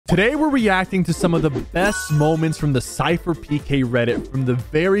Today we're reacting to some of the best moments from the SypherPK Reddit from the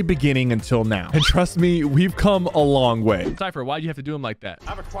very beginning until now. And trust me, we've come a long way. Sypher, why'd you have to do him like that?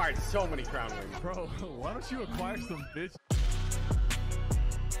 I've acquired so many crown wings. Bro, why don't you acquire some bitch?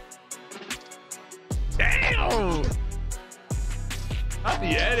 Damn! Not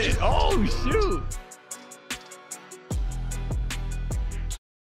the edit. Oh, shoot.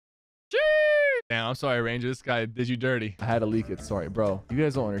 Damn, I'm sorry, Ranger. This guy did you dirty. I had to leak it. Sorry, bro. You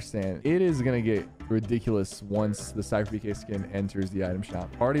guys don't understand. It is going to get ridiculous once the SypherPK skin enters the item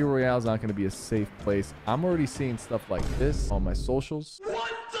shop. Party Royale is not going to be a safe place. I'm already seeing stuff like this on my socials.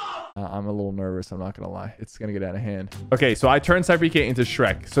 What the? I'm a little nervous. I'm not going to lie. It's going to get out of hand. Okay, so I turned SypherPK into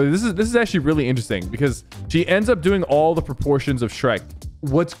Shrek. So this is actually really interesting because she ends up doing all the proportions of Shrek.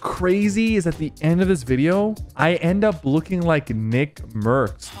 What's crazy is at the end of this video, I end up looking like Nick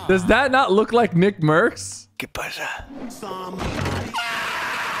Merckx. Does that not look like Nick Merckx? ¿Qué pasa?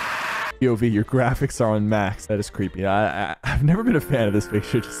 POV, your graphics are on max. That is creepy. I've never been a fan of this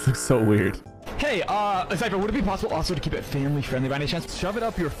picture. It just looks so weird. Hey, Sypher, would it be possible also to keep it family friendly by any chance? Shove it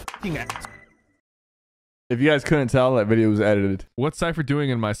up your fucking ass. If you guys couldn't tell, that video was edited. What's Sypher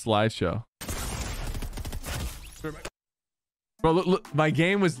doing in my slideshow? Bro, look, my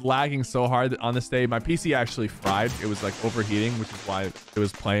game was lagging so hard that on this day, my PC actually fried. It was like overheating, which is why it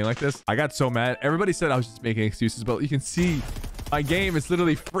was playing like this. I got so mad. Everybody said I was just making excuses, but you can see my game is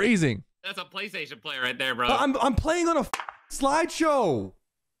literally freezing. That's a PlayStation player right there, bro. I'm playing on a slideshow.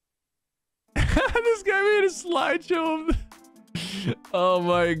 This guy made a slideshow of the... Oh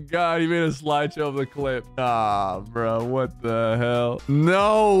my god, he made a slideshow of the clip. Ah, bro, what the hell?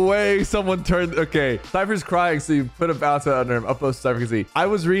 No way someone turned... Okay, Sypher's crying, so you put a bounce under him. Upload Sypher can see. I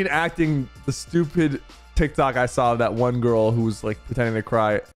was reenacting the stupid TikTok I saw of that one girl who was like pretending to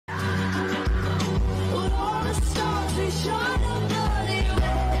cry.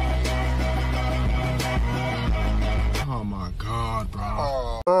 Oh my god,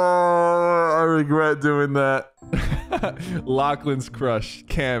 bro. Oh, I regret doing that. Lachlan's crush,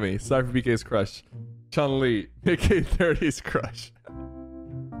 Cammy, SypherPK's crush, Chun-Li, AK30's crush.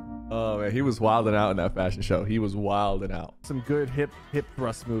 Oh man, he was wilding out in that fashion show. He was wilding out. Some good hip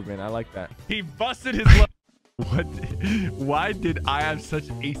thrust movement. I like that. He busted his What? Why did I have such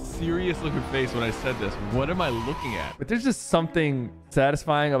a serious looking face when I said this? What am I looking at? But there's just something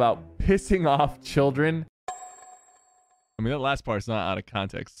satisfying about pissing off children. I mean, that last part's not out of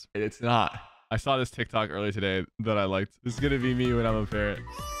context. It's not. I saw this TikTok earlier today that I liked. This is gonna be me when I'm a parent.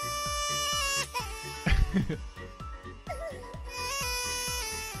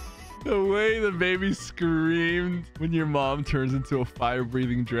 The way the baby screamed when your mom turns into a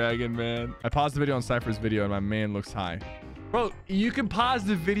fire-breathing dragon, man. I paused the video on Sypher's video and my man looks high. Bro, you can pause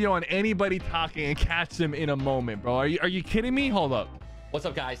the video on anybody talking and catch them in a moment, bro. Are you kidding me? Hold up. What's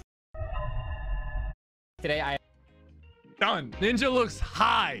up, guys? Today I... Done. Ninja looks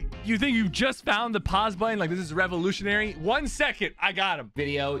high. You think you just found the pause button? Like this is revolutionary? 1 second, I got him.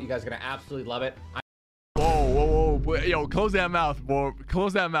 Video, you guys are gonna absolutely love it. Whoa. Yo, close that mouth, bro.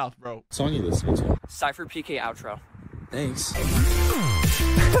 Close that mouth, bro. What song are you listening to? SypherPK outro. Thanks.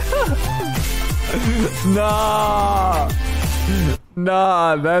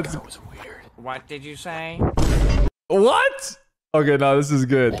 Nah, that's... That was weird. What did you say? What? Okay, no, this is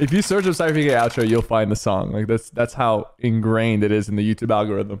good. If you search up SypherPK outro, you'll find the song. Like that's how ingrained it is in the YouTube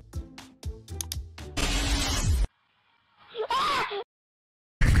algorithm.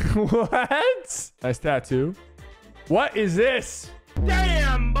 What? Nice tattoo. What is this?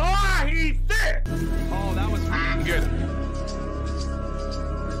 Damn, boy, he's thick. Oh, that was freaking good.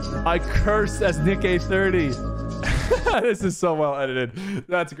 I cursed as Nick A30. This is so well edited.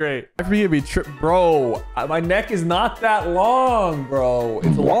 That's great. I forget me, bro. My neck is not that long, bro.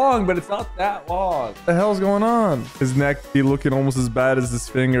 It's long, but it's not that long. What the hell's going on? His neck be looking almost as bad as his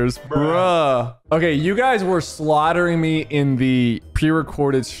fingers, bruh. Okay, you guys were slaughtering me in the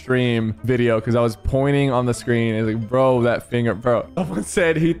pre-recorded stream video because I was pointing on the screen and like, bro, that finger, bro. Someone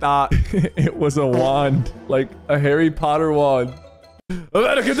said he thought it was a wand, like a Harry Potter wand.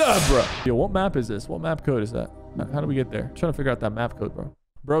 Yo, what map is this? What map code is that? How do we get there? I'm trying to figure out that map code, bro.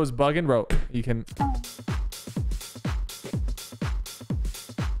 Bro's bugging, bro. You can...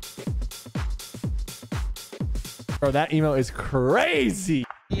 Bro, that emo is crazy.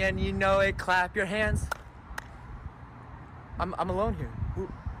 And you know it, clap your hands. I'm alone here.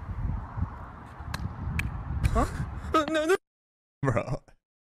 Ooh. Huh? No. Bro.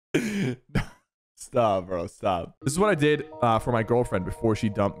 Stop, bro. Stop. This is what I did for my girlfriend before she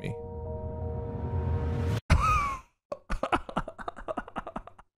dumped me.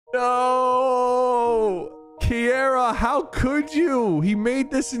 No! Kiera how could you? He made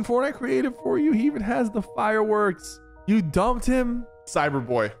this in Fortnite Creative for you. He even has the fireworks. You dumped him? Cyber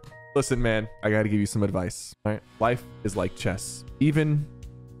boy. Listen, man, I got to give you some advice. All right. Life is like chess. Even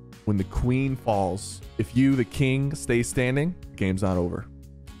when the queen falls, if you, the king, stay standing, the game's not over.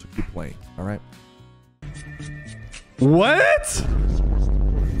 So keep playing. All right. What?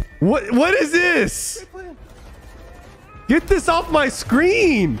 What is this? Get this off my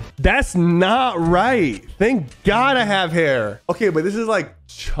screen. That's not right. Thank God I have hair. Okay, but this is like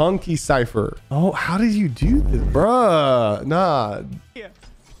chunky Sypher. Oh, how did you do this? Bruh, nah.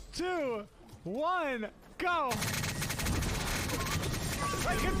 2, 1, go.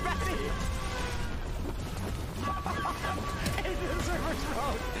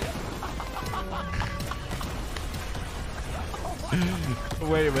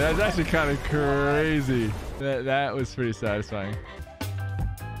 Wait, but that's actually kind of crazy. That was pretty satisfying.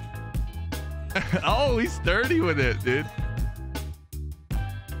 Oh, he's sturdy with it, dude.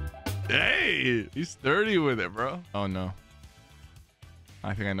 Hey, he's sturdy with it, bro. Oh, no.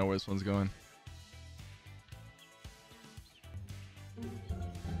 I think I know where this one's going.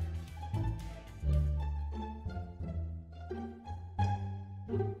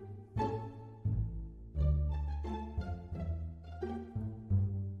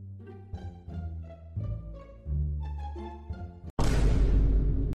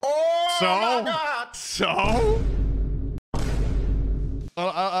 So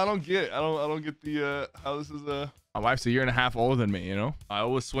I don't get the how this is my wife's 1.5 years older than me, you know. I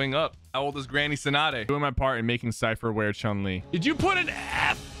always swing up. How old is Granny Sonate? Doing my part in making Sypher wear Chun-Li. Did you put an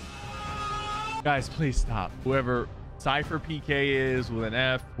F? Guys, please stop. Whoever SypherPK is with an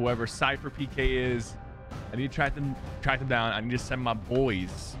F, whoever SypherPK is, I need to track them down. I need to send my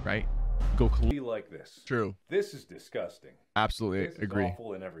boys, right? Go Be like this. True. This is disgusting. Absolutely This agree. is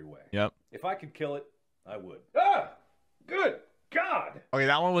awful in every way. Yep. If I could kill it, I would. Ah, good God. Okay,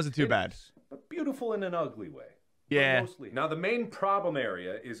 that one wasn't too bad. But beautiful in an ugly way. Yeah. Mostly. Now the main problem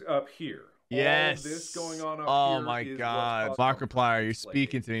area is up here. Yes. All this going on up oh here my is God. what's Markiplier, you're this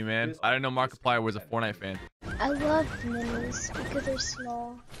speaking to me, man. this I didn't know Markiplier was a Fortnite fan. I love minis because they're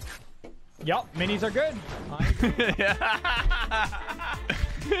small. Yup, minis are good.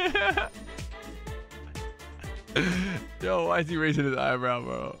 Yo, why is he raising his eyebrow,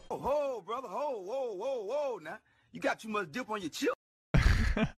 bro? Ho, brother, whoa, now. You got too much dip on your chip.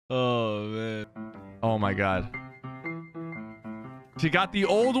 Oh, man. Oh, my God. She got the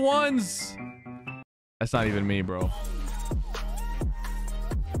old ones? That's not even me, bro.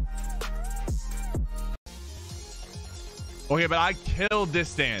 Okay, but I killed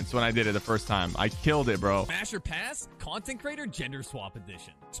this dance when I did it the first time. I killed it, bro. Smash or pass? Content Creator Gender Swap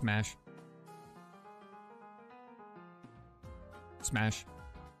Edition. Smash. Smash.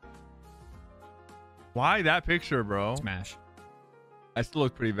 Why that picture, bro? Smash. I still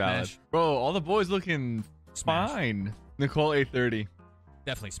look pretty valid. Smash. Bro, all the boys looking Smash. fine. Nicole 830.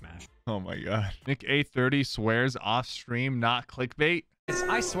 Definitely smash. Oh my God. Nick 830 swears off stream, not clickbait.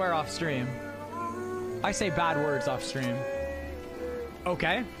 I swear off stream. I say bad words off stream.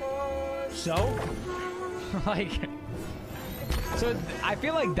 Okay. So? Like... So, I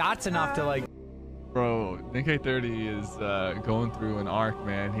feel like that's enough to like... Bro, Nick 830 is going through an arc,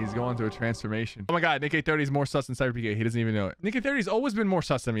 man. He's going through a transformation. Oh my God, Nick 830 is more sus than SypherPK. He doesn't even know it. Nick 830's always been more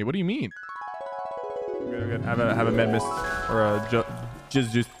sus than me. What do you mean? Good. Have a med mist or a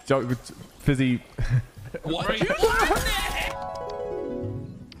jizz juice, fizzy. What?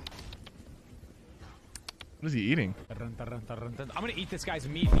 What is he eating? I'm gonna eat this guy's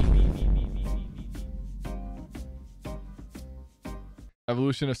meat.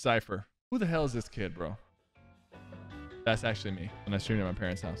 Evolution of Sypher. Who the hell is this kid, bro? That's actually me when I streamed at my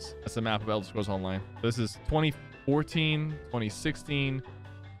parents' house. That's the map of Elder Scrolls Online. This is 2014, 2016,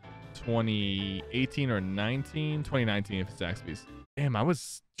 2018 or 19, 2019 if it's Zaxby's. Damn, I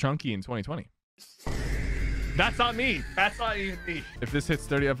was chunky in 2020. That's not me. That's not even me. If this hits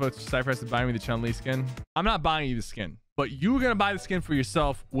 30 upvotes, Sypher has to buy me the Chun-Li skin. I'm not buying you the skin, but you're going to buy the skin for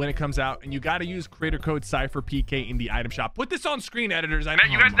yourself when it comes out, and you got to use creator code SypherPK in the item shop. Put this on screen, editors. I know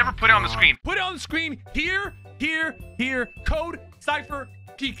you guys never put it on the screen. Put it on the screen here, code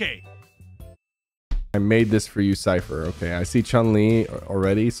SypherPK. I made this for you, Sypher. Okay, I see Chun-Li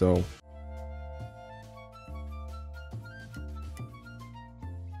already, so...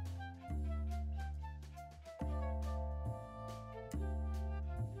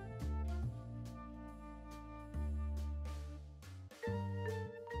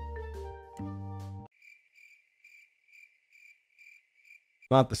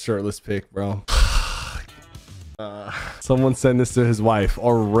 Not the shirtless pic, bro. Someone send this to his wife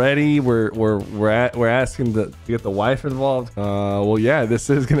already. We're asking to get the wife involved. Well, yeah, this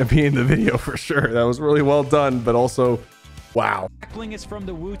is gonna be in the video for sure. That was really well done, but also, wow. Bling is from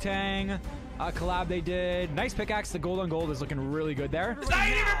the Wu-Tang collab they did. Nice pickaxe. The gold on gold is looking really good there.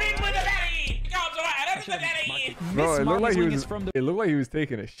 Bro, it looked like he was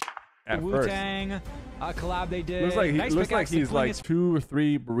taking a shit at Wu-Tang collab they did. Looks like he's like 2 or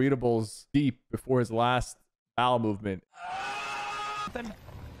 3 burritables deep before his last bowel movement.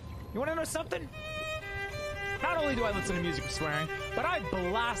 You want to know something? Not only do I listen to music with swearing, but I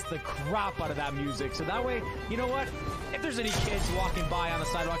blast the crap out of that music. So that way, you know what? If there's any kids walking by on the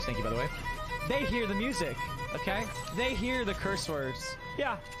sidewalks, thank you, by the way, they hear the music, okay? They hear the curse words.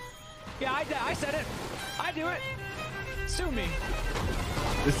 Yeah. Yeah, I said it. I do it. Sue me.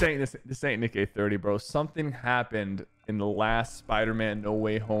 This ain't Nick A30, bro. Something happened in the last Spider-Man No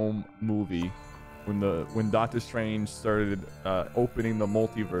Way Home movie when Doctor Strange started opening the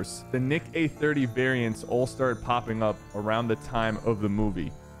multiverse. The Nick A30 variants all started popping up around the time of the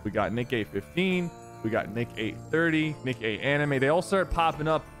movie. We got Nick A15, we got Nick A30, Nick A Anime. They all started popping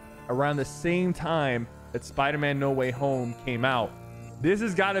up around the same time that Spider-Man No Way Home came out. This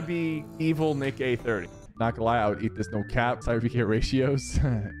has got to be evil Nick A30. Not gonna lie, I would eat this no cap. SypherPK ratios.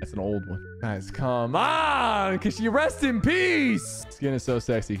 That's an old one. Guys, come on. Cause you rest in peace. Skin is so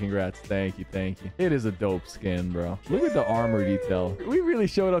sexy. Congrats. Thank you. Thank you. It is a dope skin, bro. Look at the armor detail. We really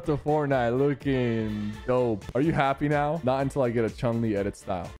showed up to Fortnite looking dope. Are you happy now? Not until I get a Chun-Li edit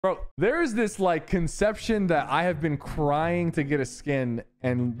style. Bro, there's this like conception that I have been crying to get a skin.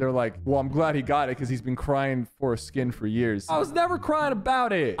 And they're like, well, I'm glad he got it because he's been crying for a skin for years. I was never crying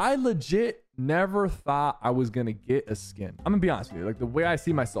about it. I legit never thought I was gonna get a skin. I'm gonna be honest with you, like the way I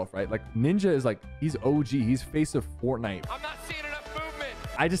see myself, right? Like Ninja is like, he's OG, he's face of Fortnite. I'm not seeing enough movement.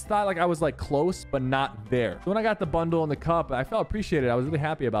 I just thought like I was like close, but not there. So when I got the bundle and the cup, I felt appreciated. I was really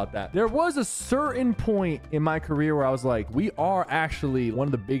happy about that. There was a certain point in my career where I was like, we are actually one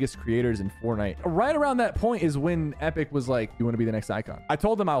of the biggest creators in Fortnite. Right around that point is when Epic was like, you want to be the next icon? I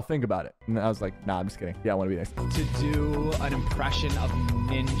told them I'll think about it. And I was like, nah, I'm just kidding. Yeah, I want to be next. To do an impression of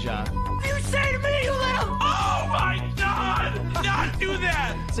Ninja. You say to me, you little... Oh my God! Not do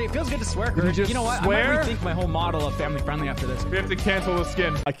that! See, it feels good to swear. You know what? Swear? I might rethink my whole model of family friendly after this. We have to cancel the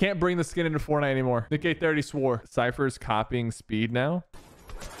skin. I can't bring the skin into Fortnite anymore. Nick A30 swore. Sypher's copying speed now.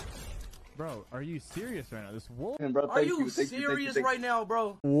 Bro, are you serious right now? This wolf? Are you serious right now,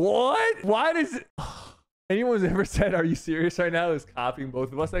 bro? What? Why does it... Anyone's ever said, are you serious right now? Is copying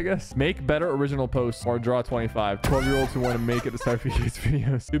both of us, I guess. Make better original posts or draw 25. 12-year-olds who want to make it to SypherPK's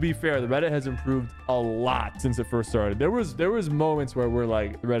videos. To be fair, the Reddit has improved a lot since it first started. There was moments where we're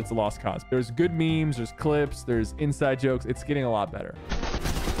like, the Reddit's a lost cause. There's good memes, there's clips, there's inside jokes. It's getting a lot better.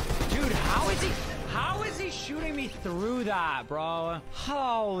 Dude, how is he shooting me through that, bro?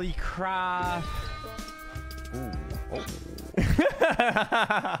 Holy crap. Ooh. Oh.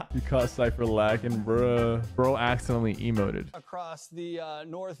 You caught Sypher lagging, bruh. Bro accidentally emoted. Across the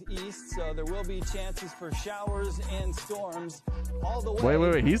northeast, so there will be chances for showers and storms all the way.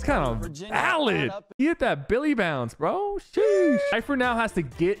 Wait. He's kind of valid. He hit that Billy bounce, bro. Sheesh. Sypher now has to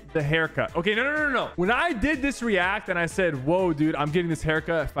get the haircut. Okay, no. When I did this react and I said, whoa, dude, I'm getting this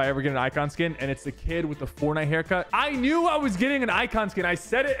haircut if I ever get an icon skin, and it's the kid with the Fortnite haircut, I knew I was getting an icon skin. I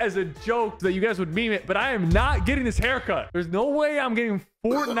said it as a joke so that you guys would meme it, but I am not getting this haircut. There's no way I'm getting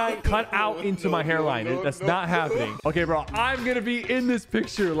Fortnite cut out into my hairline. That's not happening. Okay, bro, I'm gonna be in this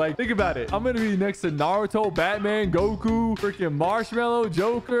picture. Like, think about it. I'm gonna be next to Naruto, Batman, Goku, freaking Marshmallow,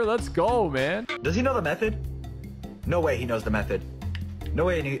 Joker. Let's go, man. Does he know the method? No way he knows the method. No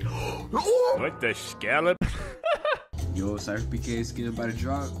way he... What the scallop? Yo, SypherPK is getting about to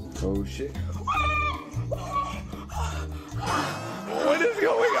drop. Oh, shit. What is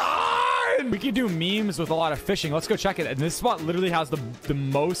going on? We can do memes with a lot of fishing. Let's go check it. And this spot literally has the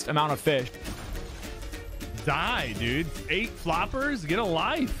most amount of fish. Die, dude. 8 floppers? Get a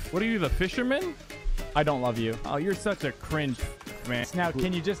life. What are you, the fisherman? I don't love you. Oh, you're such a cringe, man. Now,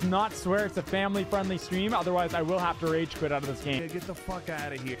 can you just not swear it's a family-friendly stream? Otherwise, I will have to rage quit out of this game. Get the fuck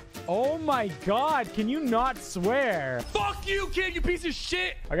out of here. Oh my God, can you not swear? Fuck you, kid, you piece of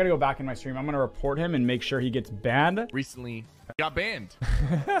shit. I gotta go back in my stream. I'm gonna report him and make sure he gets banned. Recently got banned.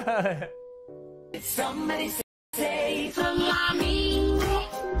 Somebody say salami.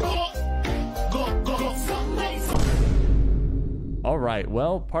 All right,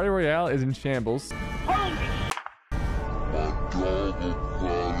 well, Party Royale is in shambles.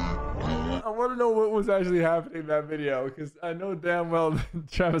 I want want to know what was actually happening in that video because I know damn well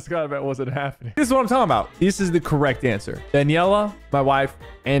Travis Scott event wasn't happening. This is what I'm talking about. This is the correct answer. Daniela, my wife,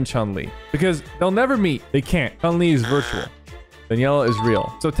 and Chun-Li. Because they'll never meet. They can't. Chun-Li is virtual. Daniela is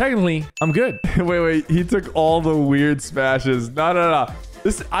real. So technically, I'm good. Wait. He took all the weird smashes. No.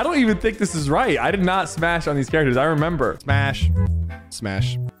 I don't even think this is right. I did not smash on these characters. I remember. Smash.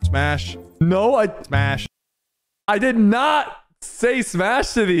 Smash. Smash. No, smash. I did not say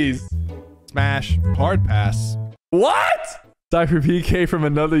smash to these. Smash. Hard pass. What? SypherPK from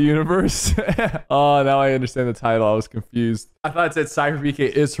another universe? Oh, now I understand the title. I was confused. I thought it said SypherPK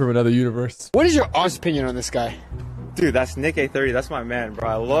is from another universe. What is your honest opinion on this guy? Dude, that's Nick A30. That's my man, bro.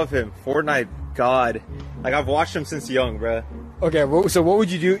 I love him. Fortnite god. Like, I've watched him since young, bro. Okay, so what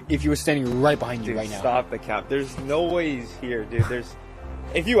would you do if he was standing right behind you right now? Stop the cap. There's no way he's here, dude.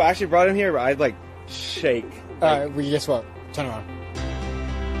 If you actually brought him here, I'd, like, shake. Well, guess what? Turn around.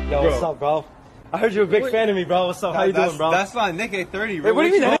 Yo, what's up, bro? I heard you're a big fan of me, bro. What's up? How you doing, bro? That's not Nick A30, bro. Wait, what do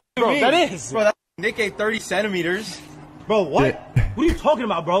you mean that is, bro? That is. Bro, that's Nick A30 centimeters. Bro, what? What are you talking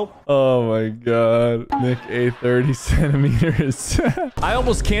about, bro? Oh my god. Nick A30 centimeters. I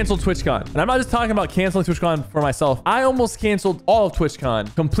almost canceled TwitchCon. And I'm not just talking about canceling TwitchCon for myself. I almost canceled all of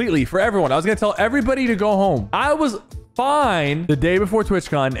TwitchCon completely for everyone. I was going to tell everybody to go home. I was fine the day before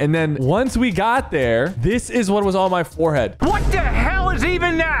TwitchCon. And then once we got there, this is what was on my forehead. What the hell is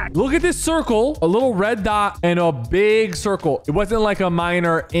even that? Look at this circle, a little red dot and a big circle. It wasn't like a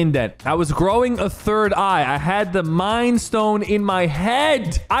minor indent. I was growing a third eye. I had the Mind Stone in my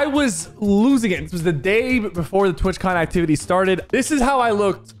head. I was losing it. This was the day before the TwitchCon activity started. This is how I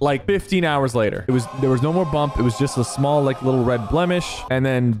looked like 15 hours later. There was no more bump. It was just a small like little red blemish. And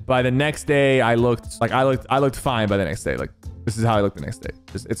then by the next day, I looked fine by the next day. Like, this is how I look the next day.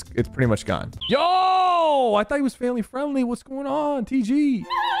 It's pretty much gone. Yo, I thought he was family friendly. What's going on, TG?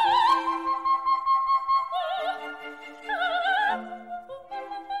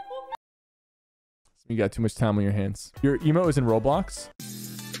 You got too much time on your hands. Your emote is in Roblox?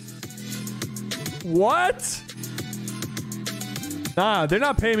 What? Nah, they're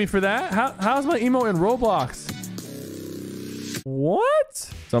not paying me for that. How's my emote in Roblox?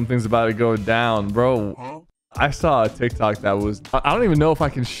 What? Something's about to go down, bro. I saw a TikTok that was... I don't even know if I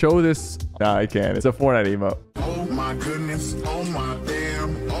can show this. Nah, I can't. It's a Fortnite emote. Oh my goodness. Oh my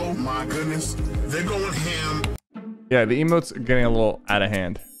damn. Oh my goodness. They're going ham. Yeah, the emotes are getting a little out of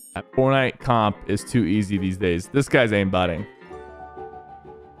hand. Fortnite comp is too easy these days. This guy's aimbotting.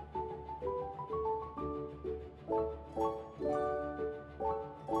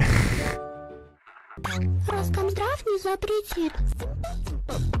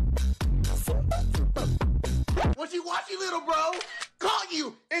 What you watching, little bro? Caught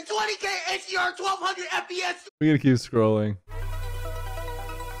you in 20K HDR 1200 FPS. We gotta keep scrolling.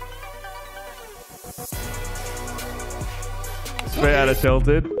 Straight out of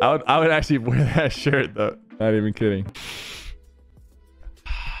tilted. I would actually wear that shirt though. Not even kidding.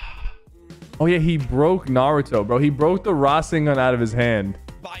 Oh yeah, he broke Naruto, bro. He broke the Rasengan out of his hand.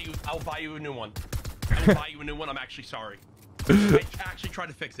 I'll buy you a new one. I'll buy you a new one. I'm actually sorry. I actually tried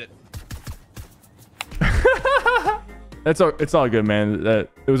to fix it. It's all good, man. It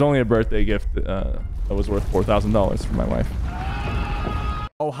was only a birthday gift that was worth $4,000 for my wife.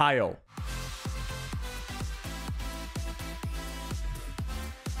 Ohio.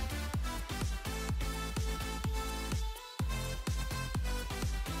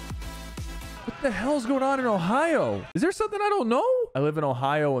 What the hell's going on in Ohio? Is there something I don't know? I live in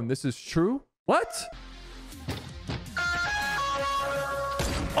Ohio and this is true? What?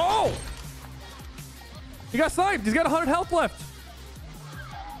 Oh! He got sniped. He's got 100 health left.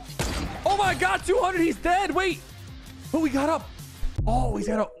 Oh my god, 200. He's dead. Wait. Oh, he got up. Oh, he's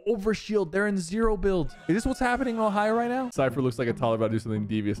got an overshield. They're in 0 build. Is this what's happening in Ohio right now? Sypher looks like a toddler about to do something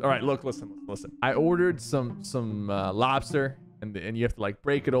devious. All right, look, listen. I ordered some lobster. And you have to like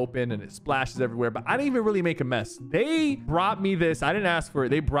break it open and it splashes everywhere. But I didn't even really make a mess. They brought me this. I didn't ask for it.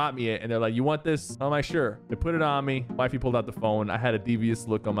 They brought me it and they're like, you want this? I'm like, sure. They put it on me. Wifey pulled out the phone. I had a devious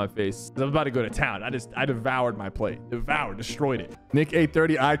look on my face. I was about to go to town. I devoured my plate. Destroyed it. Nick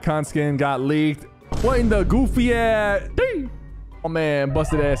A30 icon skin got leaked. What in the goofy ass? Oh man,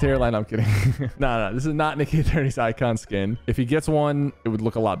 busted ass hairline. I'm kidding. No, this is not Nick A30's icon skin. If he gets one, it would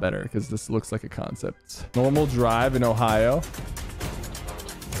look a lot better because this looks like a concept. Normal drive in Ohio.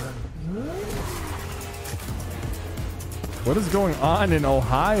 What is going on in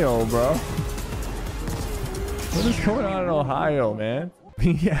Ohio, bro? What is going on in Ohio, man?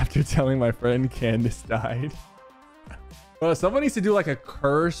 Me after telling my friend Candace died. Bro, someone needs to do like a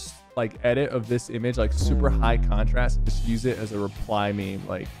cursed like edit of this image, like super high contrast, just use it as a reply meme,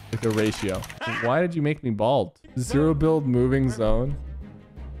 like a ratio. Why did you make me bald? Zero build moving zone.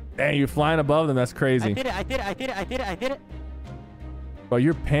 Dang, you're flying above them. That's crazy. I did it. Bro,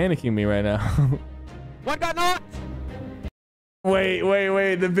 you're panicking me right now. What got knocked? Wait.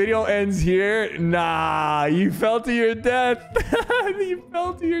 The video ends here? Nah, you fell to your death. You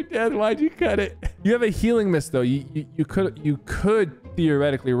fell to your death. Why'd you cut it? You have a healing mist though. You could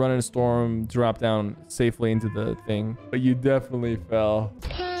theoretically run in a storm, drop down safely into the thing, but you definitely fell.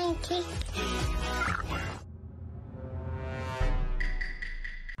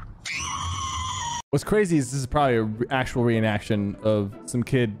 What's crazy is this is probably an actual reenaction of some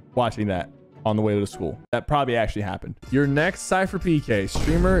kid watching that on the way to school. That probably actually happened. Your next SypherPK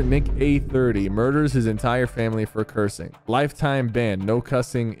streamer, Nick A30, murders his entire family for cursing. Lifetime ban, no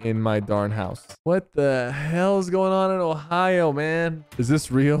cussing in my darn house. What the hell is going on in Ohio, man? Is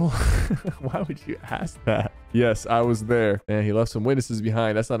this real? Why would you ask that? Yes, I was there. Man, he left some witnesses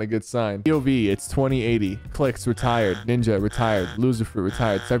behind. That's not a good sign. POV, it's 2080. Clicks, retired. Ninja, retired. Loserfruit,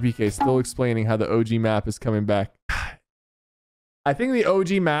 retired. SypherPK still explaining how the OG map is coming back. I think the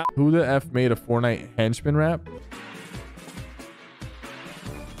OG map. Who the F made a Fortnite henchman rap?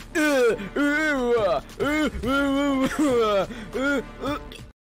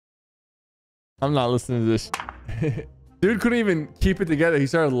 I'm not listening to this. Dude couldn't even keep it together. He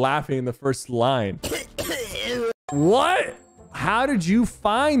started laughing in the first line. What? How did you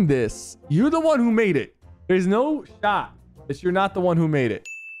find this? You're the one who made it. There's no shot that you're not the one who made it.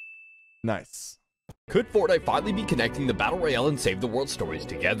 Nice. Could Fortnite finally be connecting the Battle Royale and Save the World stories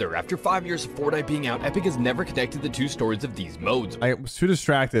together? After 5 years of Fortnite being out, Epic has never connected the two stories of these modes. I was too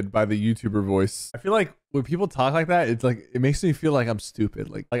distracted by the YouTuber voice. I feel like when people talk like that, it's like, it makes me feel like I'm stupid.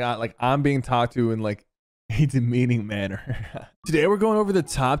 Like I'm being talked to in like a demeaning manner. Today we're going over the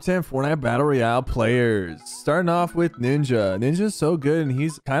top 10 Fortnite Battle Royale players. Starting off with Ninja. Ninja's so good and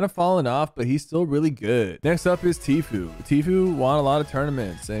he's kind of fallen off, but he's still really good. Next up is Tfue. Tfue won a lot of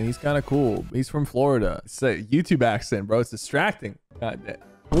tournaments and he's kind of cool. He's from Florida. It's a YouTube accent, bro. It's distracting. God damn.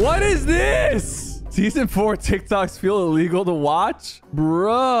 What is this? Season 4 TikToks feel illegal to watch?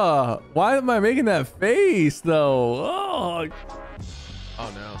 Bruh. Why am I making that face though? Oh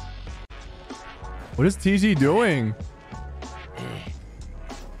no. What is TG doing?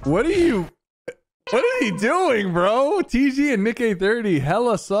 What is he doing, bro? TG and Nick A30,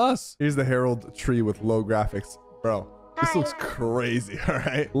 hella sus. Here's the Herald tree with low graphics. Bro, this looks crazy, all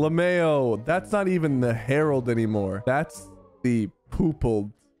right? LeMayo, that's not even the Herald anymore. That's the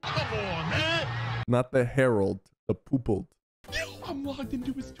poopled. Come on, man. Not the Herald, the poopled. I'm logged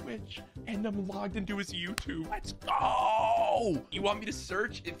into his Twitch and I'm logged into his YouTube. Let's go. You want me to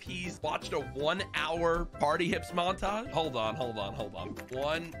search if he's watched a 1 hour party hips montage? Hold on.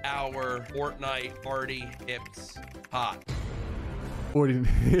 1 hour Fortnite party hips hot. 40.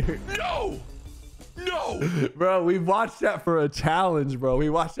 No. Bro, we watched that for a challenge, bro. We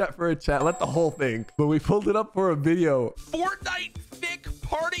watched that for a chat. Let the whole thing. But we pulled it up for a video. Fortnite thick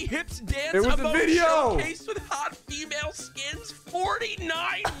party hips dance. It was a video. Showcase with hot female skins.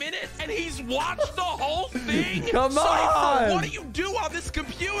 49 minutes, and he's watched the whole thing. Come on. Sypher, what do you do on this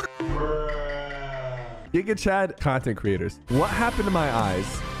computer? Giga Chad content creators. What happened to my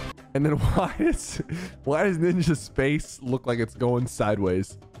eyes? And then why does Ninja's face look like it's going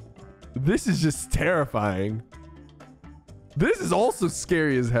sideways? This is just terrifying. This is also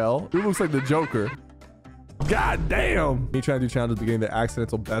scary as hell. It looks like the Joker. God damn. Me trying to do challenges to getting the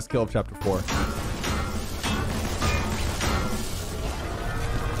accidental best kill of chapter 4.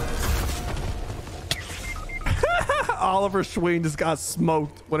 Oliver Schwing just got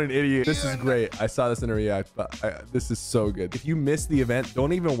smoked. What an idiot. This is great. I saw this in a react, but this is so good. If you missed the event,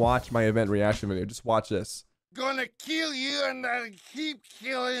 don't even watch my event reaction video. Just watch this. Gonna kill you and I'll keep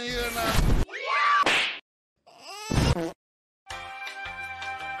killing you.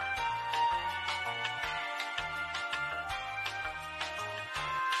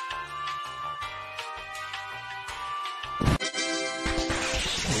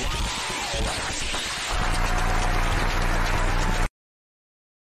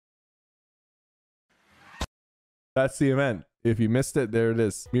 That's the event. If you missed it, there it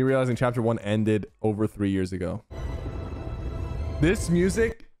is. Me realizing chapter 1 ended over 3 years ago. This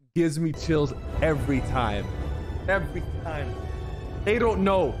music gives me chills every time. Every time. They don't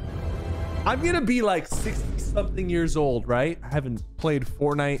know. I'm gonna be like 60 something years old, right? I haven't played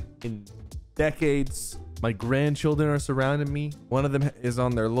Fortnite in decades. My grandchildren are surrounding me. One of them is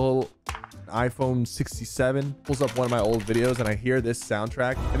on their little iPhone 67, pulls up one of my old videos, and I hear this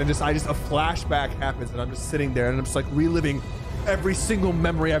soundtrack, and then a flashback happens, and I'm just sitting there, and I'm just like reliving every single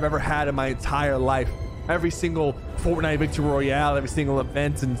memory I've ever had in my entire life. Every single Fortnite Victory Royale, every single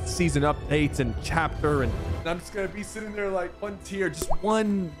event and season updates and chapter, and I'm just gonna be sitting there like one tear, just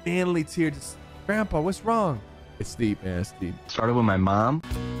one manly tear, just, Grandpa, what's wrong? It's deep, man, it's deep. Started with my mom.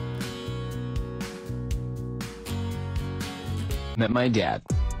 Met my dad.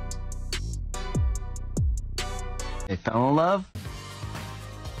 They fell in love.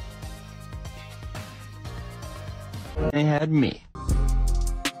 They had me.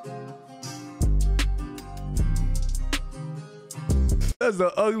 That's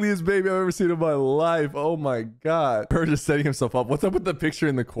the ugliest baby I've ever seen in my life. Oh my God. Her just setting himself up. What's up with the picture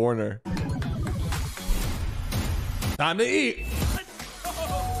in the corner? Time to eat.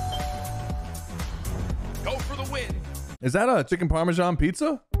 Go for the win. Is that a chicken parmesan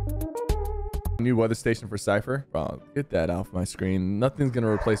pizza? New weather station for Sypher. Bro, get that off my screen. Nothing's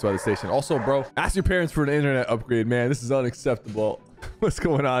gonna replace weather station. Also, bro, ask your parents for an internet upgrade, man. This is unacceptable. What's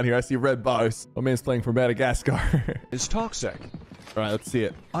going on here? I see red bars. My man's playing for Madagascar. It's toxic. All right, let's see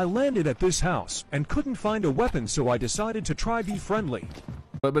it. I landed at this house and couldn't find a weapon, so I decided to try be friendly.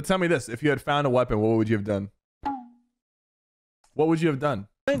 But tell me this, if you had found a weapon, what would you have done? What would you have done?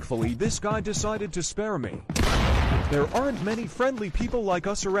 Thankfully, this guy decided to spare me. There aren't many friendly people like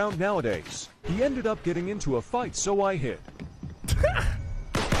us around nowadays. He ended up getting into a fight, so I hid.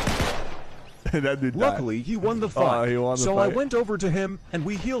 That dude Luckily, died. he won the fight. Oh, he won the so fight. I went over to him and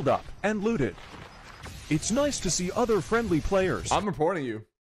we healed up and looted. It's nice to see other friendly players. I'm reporting you.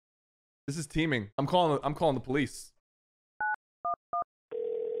 This is teaming. I'm calling the police.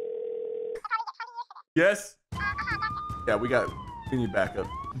 Yes? Yeah, we need backup.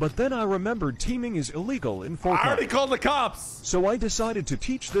 But then I remembered teaming is illegal in Fortnite. I already called the cops. So I decided to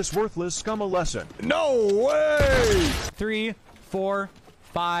teach this worthless scum a lesson. No way! 3, 4,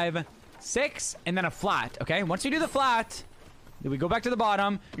 5, 6, and then a flat. Okay, once you do the flat, then we go back to the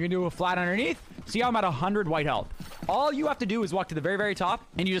bottom. You're gonna do a flat underneath. See how I'm at 100 white health. All you have to do is walk to the very, very top,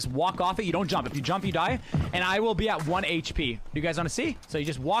 and you just walk off it. You don't jump. If you jump, you die. And I will be at 1 HP. You guys want to see? So you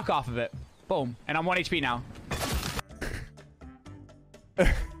just walk off of it. Boom. And I'm 1 HP now. You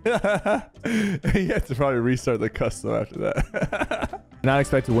have to probably restart the custom after that. Not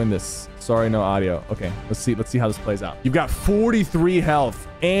expect to win this. Sorry, no audio. Okay, let's see how this plays out. You've got 43 health,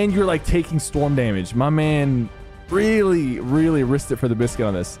 and you're like taking storm damage. My man really risked it for the biscuit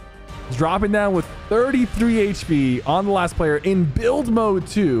on this. Dropping down with 33 HP on the last player in build mode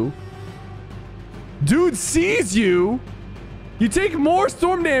too. Dude sees you. You take more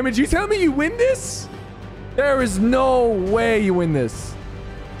storm damage. You tell me you win this? There is no way you win this.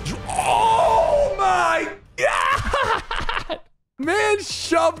 Oh my God! Man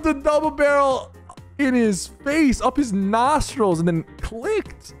shoved the double barrel in his face, up his nostrils, and then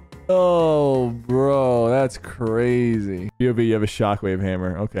clicked. Oh, bro, that's crazy. POV, you have a shockwave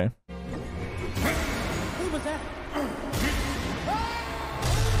hammer. Okay.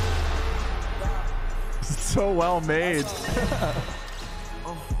 So well made.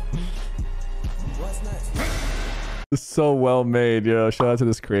 It's so well made, yo. Shout out to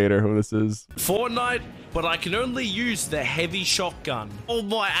this creator, who this is. Fortnite, but I can only use the heavy shotgun. Oh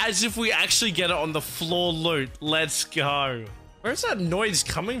my, as if we actually get it on the floor loot. Let's go. Where's that noise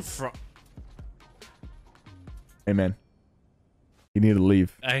coming from? Hey, man. You need to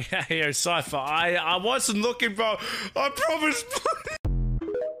leave. Hey, Sypher, I wasn't looking, bro. I promise.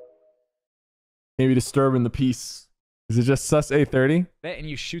 Maybe disturbing the peace. Is it just sus A30? And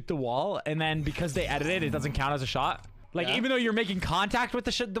you shoot the wall, and then because they edited it doesn't count as a shot. Like, even though you're making contact with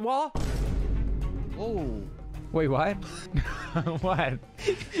the wall. Oh. Wait, what? What?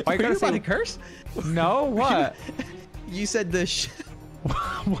 Are you gonna say the curse? No, what? You said the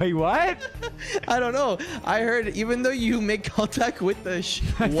Wait, what? I don't know. I heard even though you make contact with the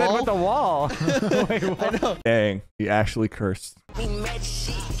I wall. said with the wall. Wait, what? I know. Dang, he actually cursed.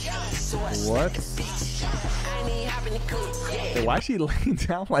 What? Hey, why is she laying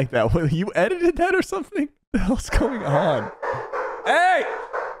down like that? What, you edited that or something? What the hell's going on? Hey!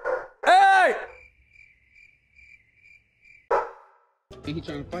 Hey! He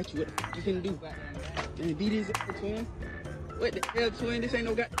trying to fight you. What you finna do? Can beat his twin? What the hell, twin? This ain't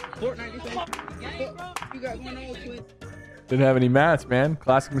no Fortnite. This ain't what you got going on, twin? Didn't have any mats, man.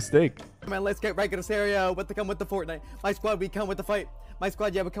 Classic mistake. Man, let's get right to this area. What to come with the Fortnite? My squad, we come with the fight. My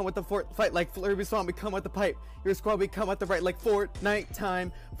squad, yeah, we come with the fight like Flurry Swan. We come with the pipe. Your squad, we come at the right like Fortnite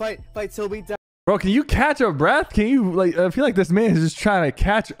time. Fight till we die. Bro, can you catch a breath? Can you, like, I feel like this man is just trying to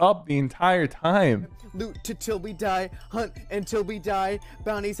catch up the entire time. Loot till we die, hunt until we die,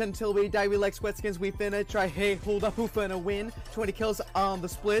 bounties until we die. We like sweatskins, we finna try. Hey, hold up, who finna win? 20 kills on the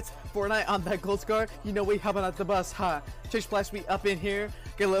splits, Fortnite on that gold scar. You know we hopping out the bus, ha. Chase Splash me up in here,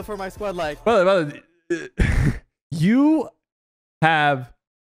 get a love for my squad like. Brother, you have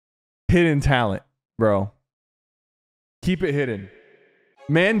hidden talent, bro. Keep it hidden.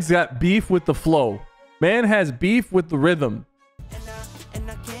 Man's got beef with the flow. Man has beef with the rhythm.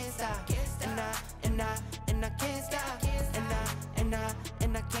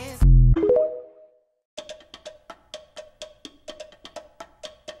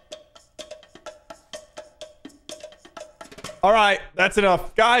 All right, that's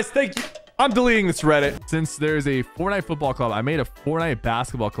enough. Guys, thank you. I'm deleting this Reddit. Since there's a Fortnite football club, I made a Fortnite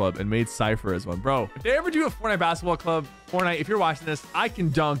basketball club and made Sypher as one. Bro, if they ever do a Fortnite basketball club, Fortnite, if you're watching this, I can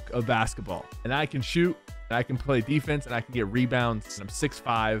dunk a basketball and I can shoot and I can play defense and I can get rebounds. And I'm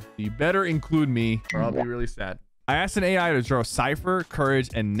 6'5". You better include me or I'll be really sad. I asked an AI to draw Sypher, Courage,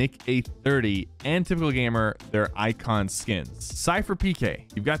 and Nick830 and Typical Gamer their icon skins. SypherPK,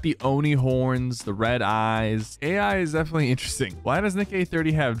 you've got the Oni horns, the red eyes. AI is definitely interesting. Why does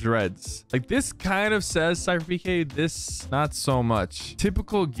Nick830 have dreads? Like, this kind of says SypherPK, this not so much.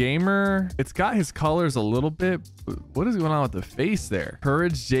 Typical Gamer, it's got his colors a little bit. What is going on with the face there?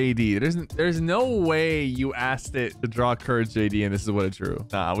 Courage JD. There's no way you asked it to draw Courage JD and this is what it drew.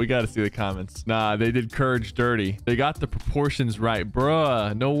 Nah, we got to see the comments. Nah, they did Courage dirty. They got the proportions right.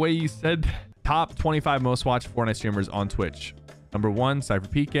 Bruh, no way you said that. Top 25 most watched Fortnite streamers on Twitch. Number 1,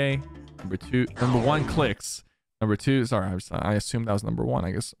 SypherPK. Number 1, Clicks. Number 2, sorry, I assumed that was number 1.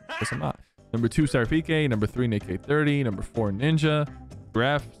 I guess I'm not. Number 2, SypherPK. Number 3, Nick830. Number 4, Ninja.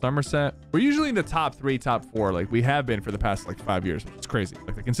 Graph, Somerset. We're usually in the top 3, top 4. Like we have been for the past like 5 years, which is crazy.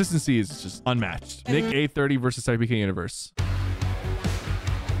 Like the consistency is just unmatched. Nick830 versus SypherPK Universe.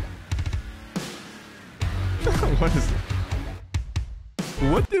 What is it?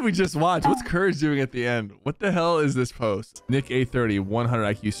 What did we just watch? What's Courage doing at the end? What the hell is this post? Nick830,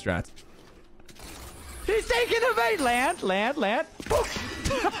 100 IQ strats. He's taking the bait. Land.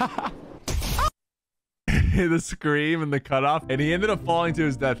 The scream and the cutoff, and he ended up falling to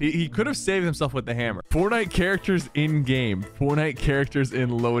his death. He could have saved himself with the hammer. Fortnite characters in game, Fortnite characters in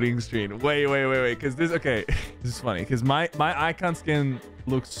loading screen. Wait, because this, okay, this is funny because my icon skin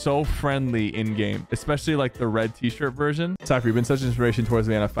looks so friendly in game, especially like the red t-shirt version. Sypher, you've been such an inspiration towards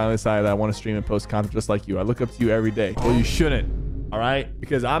me, and I finally decided that I want to stream and post content just like you. I look up to you every day. Well, you shouldn't. All right,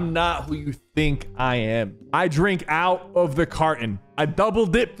 because I'm not who you think I am. I drink out of the carton. I double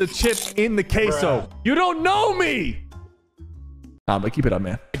dip the chips in the queso. Bruh. You don't know me. Nah, but keep it up,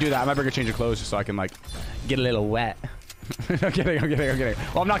 man. I do that. I might bring a change of clothes just so I can like get a little wet. I'm kidding.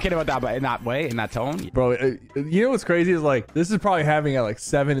 Well, I'm not kidding about that, but in that way, in that tone. Bro, you know what's crazy is like, this is probably happening at like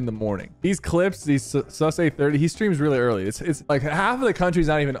 7 in the morning. These clips, these Sus830, he streams really early. It's like half of the country's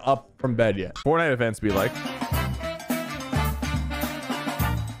not even up from bed yet. Fortnite events be like.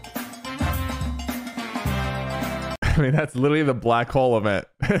 I mean, that's literally the black hole event.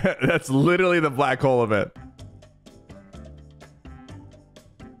 That's literally the black hole event.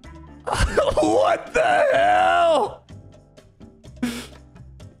 What the hell?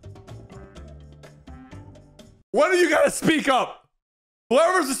 What do you gotta speak up?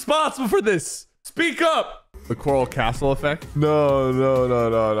 Whoever's responsible for this, speak up. The Coral Castle effect?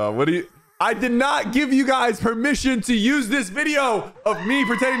 No. What do you... I did not give you guys permission to use this video of me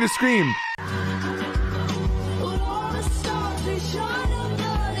pretending to scream.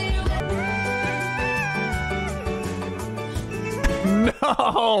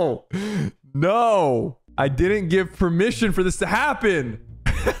 No, I didn't give permission for this to happen.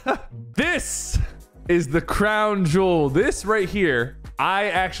 This is the crown jewel. This right here, I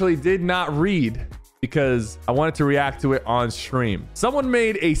actually did not read because I wanted to react to it on stream. Someone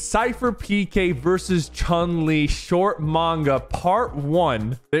made a SypherPK versus Chun-Li short manga part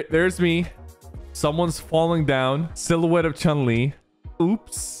 1. There's me. Someone's falling down. Silhouette of Chun-Li.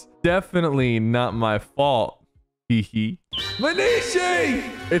 Oops. Definitely not my fault. Manishi!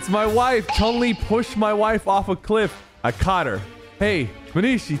 It's my wife. Chun-Li pushed my wife off a cliff. I caught her. Hey,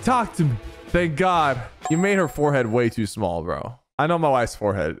 Manishi, talk to me. Thank God. You made her forehead way too small, bro. I know my wife's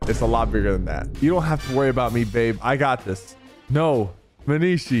forehead. It's a lot bigger than that. You don't have to worry about me, babe. I got this. No,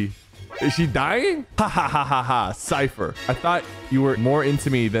 Manishi. Is she dying? Ha ha ha ha ha. Sypher. I thought you were more into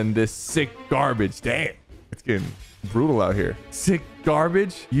me than this sick garbage. Damn. It's getting brutal out here. Sick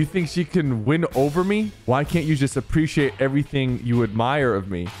garbage. You think she can win over me? Why can't you just appreciate everything you admire of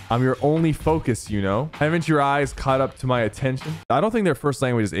me? I'm your only focus, you know? Haven't your eyes caught up to my attention? I don't think their first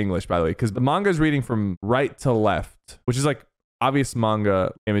language is English, by the way, because the manga is reading from right to left, which is like obvious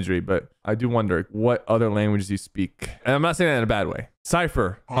manga imagery, but I do wonder what other languages you speak. And I'm not saying that in a bad way.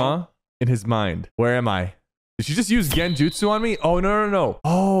 Sypher, huh? In his mind. Where am I? Did she just use genjutsu on me? Oh, no.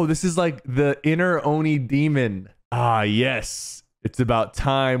 Oh, this is like the inner Oni demon. Ah, yes. It's about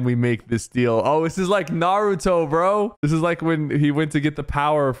time we make this deal. Oh, this is like Naruto, bro. This is like when he went to get the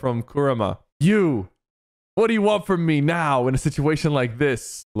power from Kurama. You, what do you want from me now in a situation like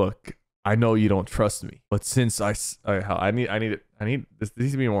this? Look, I know you don't trust me, but since I need this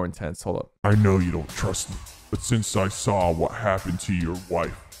needs to be more intense. Hold up. I know you don't trust me, but since I saw what happened to your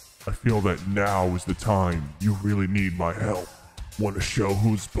wife, I feel that now is the time you really need my help. Want to show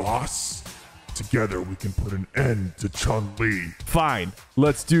who's boss? Together we can put an end to Chun-Li. Fine,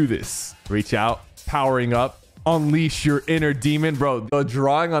 let's do this. Reach out, powering up, unleash your inner demon. Bro, the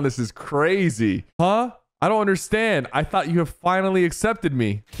drawing on this is crazy. Huh? I don't understand. I thought you have finally accepted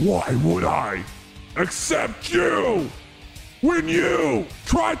me. Why would I accept you when you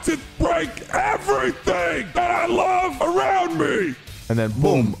tried to break everything that I love around me? And then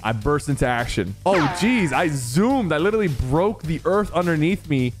boom, I burst into action. Oh, geez, I zoomed. I literally broke the earth underneath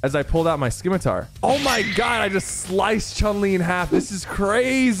me as I pulled out my scimitar. Oh my God, I just sliced Chun-Li in half. This is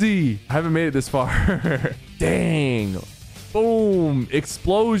crazy. I haven't made it this far. Dang. Boom,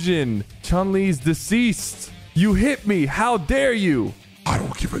 explosion. Chun-Li's deceased. You hit me. How dare you? I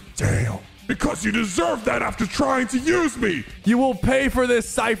don't give a damn. Because you deserve that after trying to use me. You will pay for this,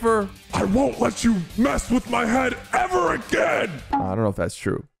 Sypher. I won't let you mess with my head ever again. I don't know if that's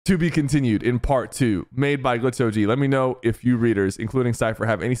true. To be continued in part 2, made by GlitchOG. Let me know if you readers, including Sypher,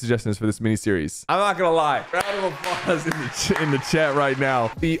 have any suggestions for this miniseries. I'm not gonna lie. Round of applause in the chat right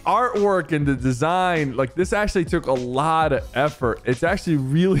now. The artwork and the design, like this actually took a lot of effort. It's actually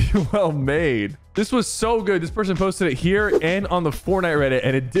really well made. This was so good. This person posted it here and on the Fortnite Reddit,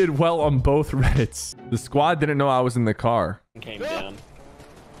 and it did well on both Reddits. The squad didn't know I was in the car. Came down.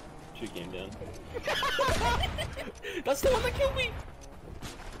 She came down. That's the one that killed me.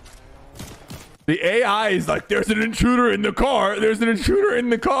 The AI is like, there's an intruder in the car. There's an intruder in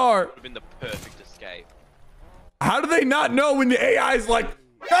the car. Would have been the perfect escape. How do they not know when the AI is like,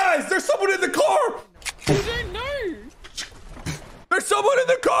 guys, there's someone in the car? They don't know. There's someone in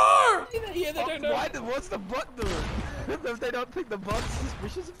the car. Yeah, they don't know. What's the bot doing? If they don't think the bot's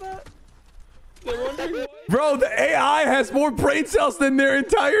suspicious of that? They're wondering why. Bro, the AI has more brain cells than their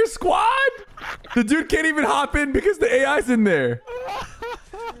entire squad. The dude can't even hop in because the AI's in there.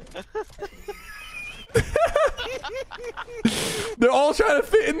 They're all trying to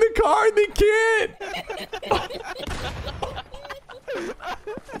fit in the car and they can't.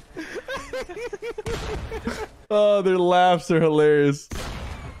 Oh, their laughs are hilarious.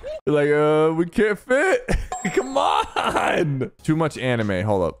 They're like, we can't fit. Come on. Too much anime.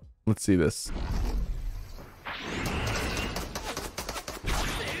 Hold up. Let's see this.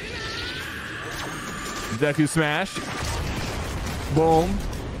 Deku smash. Boom.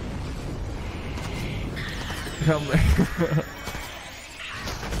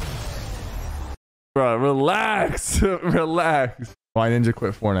 Bro, relax. Relax. Why Ninja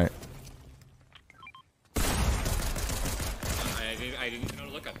quit Fortnite? I didn't even know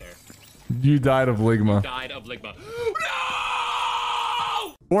to look up there. You died of Ligma. Died of Ligma.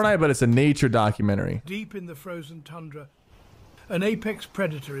 Fortnite, but it's a nature documentary. Deep in the frozen tundra, an apex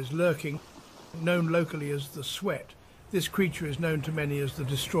predator is lurking, known locally as the Sweat. This creature is known to many as the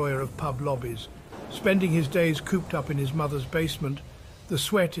destroyer of pub lobbies. Spending his days cooped up in his mother's basement, the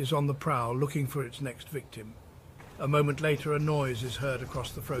Sweat is on the prowl looking for its next victim. A moment later, a noise is heard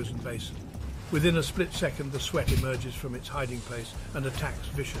across the frozen basin. Within a split second, the Sweat emerges from its hiding place and attacks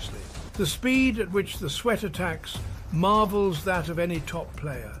viciously. The speed at which the Sweat attacks marvels that of any top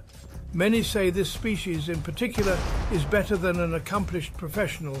player. Many say this species in particular is better than an accomplished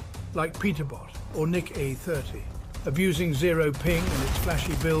professional like Peterbot or Nick A30. Abusing zero ping and its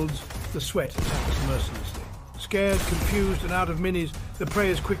flashy builds, the Sweat attacks mercilessly. Scared, confused, and out of minis, the prey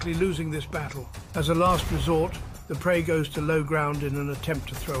is quickly losing this battle. As a last resort, the prey goes to low ground in an attempt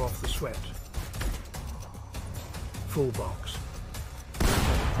to throw off the Sweat. Full box.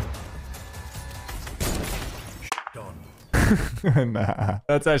 On. Nah,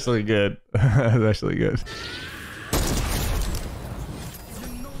 that's actually good. That's actually good.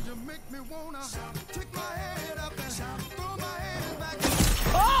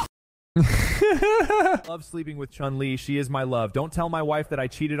 Love sleeping with Chun-Li. She is my love. Don't tell my wife that I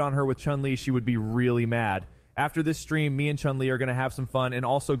cheated on her with Chun-Li. She would be really mad. After this stream, me and Chun-Li are going to have some fun and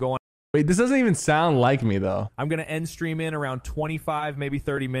also go on. Wait, this doesn't even sound like me, though. I'm going to end stream in around 25, maybe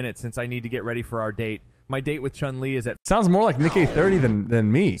 30 minutes since I need to get ready for our date. My date with Chun-Li is at... Sounds more like Nick A30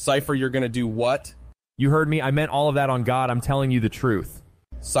 than me. Sypher, you're going to do what? You heard me. I meant all of that on God. I'm telling you the truth.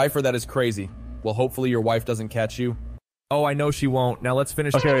 Sypher, that is crazy. Well, hopefully your wife doesn't catch you. Oh, I know she won't. Now let's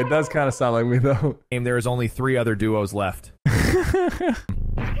finish. Okay, it does kind of sound like me, though. There is only 3 other duos left.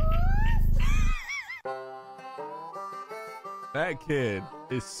 That kid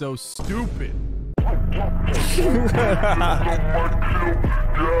is so stupid.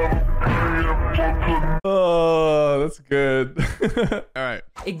 Oh, that's good. All right.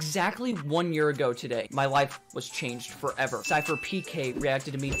 Exactly 1 year ago today, my life was changed forever. SypherPK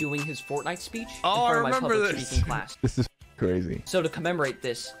reacted to me doing his Fortnite speech in front of my public speaking class. This is crazy. So to commemorate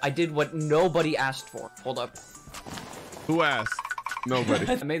this, I did what nobody asked for. Hold up. Who asked? Nobody.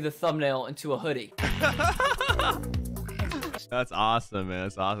 I made the thumbnail into a hoodie. That's awesome, man.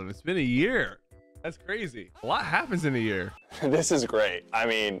 That's awesome. It's been a year. That's crazy. A lot happens in a year. This is great. I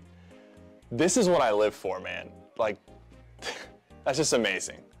mean, this is what I live for, man. Like, that's just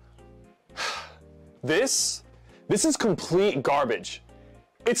amazing. This is complete garbage.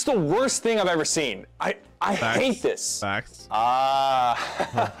 It's the worst thing I've ever seen. I hate this. Facts.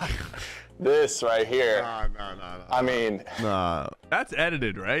 This right here. No. I mean. No. That's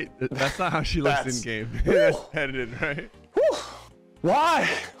edited, right? That's not how she looks in game. That's edited, right? Why?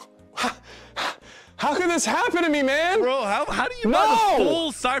 How could this happen to me, man? Bro, how do you buy the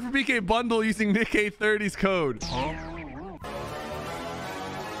full SypherPK bundle using Nick A30's code?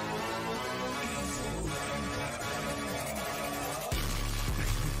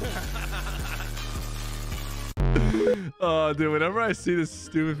 Oh, dude, whenever I see this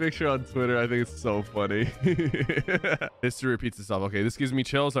stupid picture on Twitter, I think it's so funny. History repeats itself. Okay, this gives me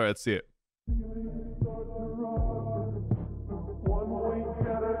chills. All right, let's see it.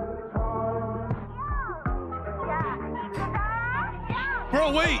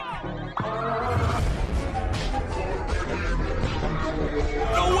 Bro, wait!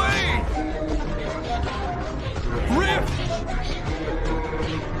 No way! Rip!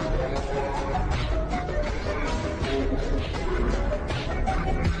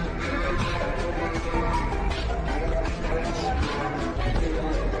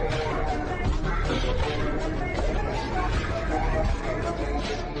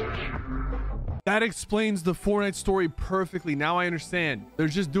 That explains the Fortnite story perfectly. Now I understand. They're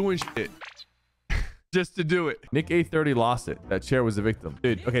just doing shit. Just to do it. Nick A30 lost it. That chair was a victim.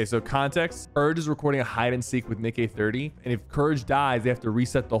 Dude, okay, so context. Courage is recording a hide and seek with Nick A30. And if Courage dies, they have to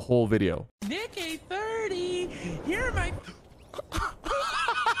reset the whole video. Nick A30, you're my...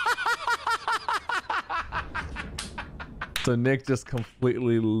 So Nick just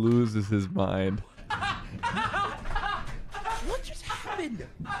completely loses his mind. What just happened?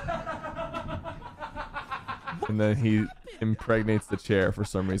 And then he impregnates the chair for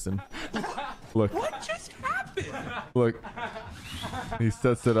some reason. Look. What just happened? Look. He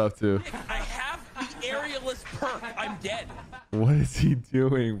sets it up too. I have the aerialist perk. I'm dead. What is he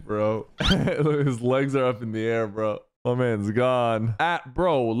doing, bro? Look, his legs are up in the air, bro. My man's gone.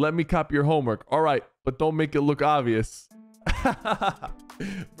 Bro, let me copy your homework. All right, but don't make it look obvious.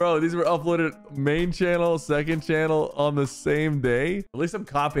 Bro, these were uploaded main channel, second channel on the same day. At least I'm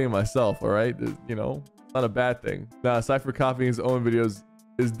copying myself, all right? You know, not a bad thing. Nah, Sypher copying his own videos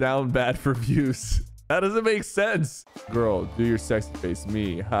is down bad for views. That doesn't make sense. Girl, do your sexy face.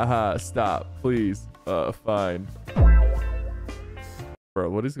 Me. Haha, stop, please. Fine. Bro,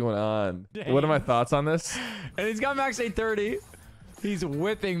 what is going on? Dang. What are my thoughts on this? And he's got max 830. He's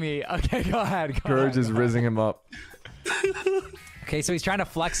whipping me. Okay, go ahead. Courage is rizzing him up. Okay, so he's trying to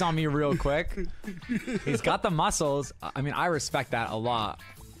flex on me real quick. He's got the muscles. I mean, I respect that a lot.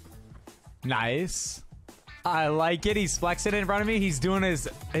 Nice. I like it. He's flexing in front of me. He's doing his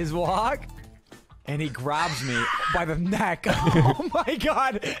walk. And he grabs me by the neck. Oh my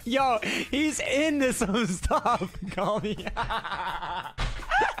god. Yo, he's into some stuff. Call me.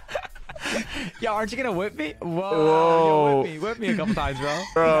 Yo, aren't you gonna whip me? Whoa. Yo, whip me a couple times, bro.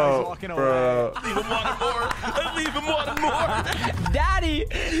 He's walking away. Leave him wanting more. Leave him wanting more. Daddy.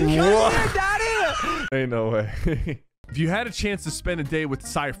 Come here, Daddy. Ain't no way. If you had a chance to spend a day with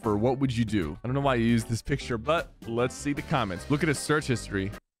Sypher, what would you do? I don't know why you used this picture, but let's see the comments. Look at his search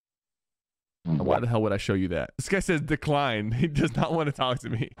history. Why the hell would I show you that? This guy says decline. He does not want to talk to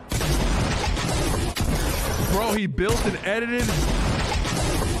me. Bro, he built and edited.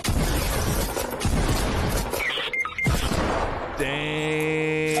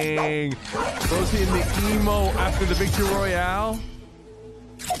 Dang. Bro's hitting the emo after the Victory Royale.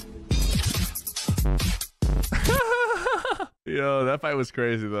 Yo, that fight was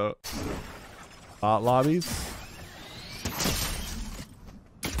crazy though. Hot lobbies.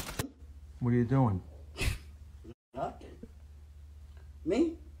 What are you doing? Nothing.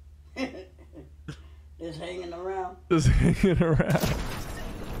 Me? Just hanging around. Just hanging around.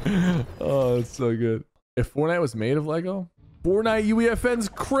 Oh, it's so good. If Fortnite was made of Lego, Fortnite UEFN's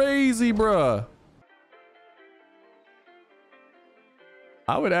crazy, bruh.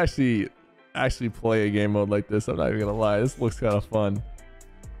 I would actually play a game mode like this. I'm not even gonna lie. This looks kind of fun.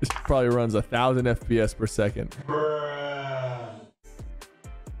 This probably runs 1,000 FPS per second.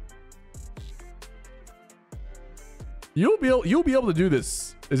 You'll be able to do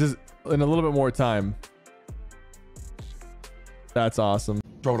this. It's just in a little bit more time. That's awesome.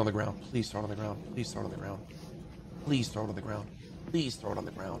 Throw it on the ground. Please throw it on the ground. Please throw it on the ground. Please throw it on the ground. Please throw it on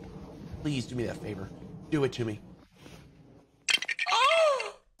the ground. Please do me that favor. Do it to me.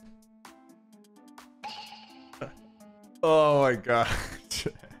 Oh my god.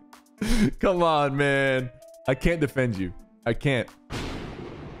 Come on, man. I can't defend you. I can't.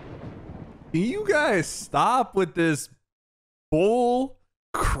 Can you guys stop with this bull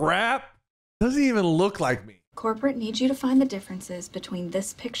crap? Doesn't even look like me. Corporate needs you to find the differences between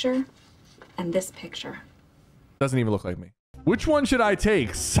this picture and this picture. Doesn't even look like me. Which one should I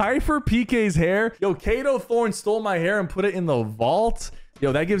take? SypherPK's hair? Yo, Kato Thorne stole my hair and put it in the vault.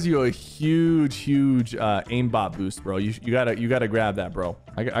 Yo, that gives you a huge aimbot boost, bro. You gotta grab that, bro.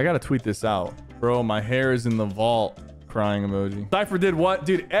 I gotta tweet this out, bro. My hair is in the vault. Crying emoji. Sypher did what,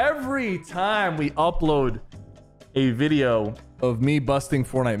 dude? Every time we upload a video of me busting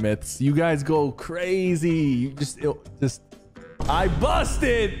Fortnite myths, you guys go crazy. You I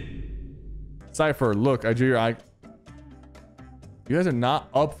busted. Sypher, look, I drew your eye. You guys are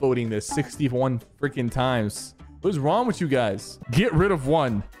not upvoting this 61 freaking times. What is wrong with you guys? Get rid of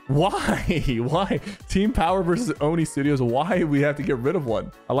one. Why? Why? Team Power versus Oni Studios. Why we have to get rid of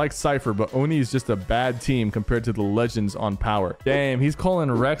one? I like Sypher, but Oni is just a bad team compared to the legends on Power. Damn, he's calling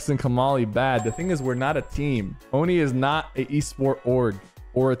Rex and Kamali bad. The thing is, we're not a team. Oni is not a esport org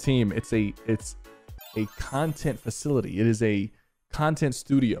or a team. It's a content facility. It is a content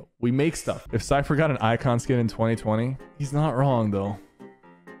studio. We make stuff. If Sypher got an icon skin in 2020, he's not wrong though.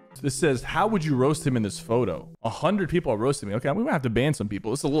 This says, how would you roast him in this photo? 100 people are roasting me. Okay, we might have to ban some people.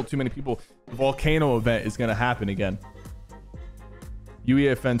 This is a little too many people. The volcano event is going to happen again.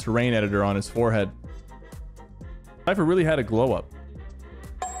 UEFN terrain editor on his forehead. Sypher really had a glow up.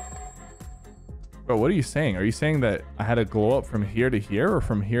 Bro, what are you saying? Are you saying that I had a glow up from here to here or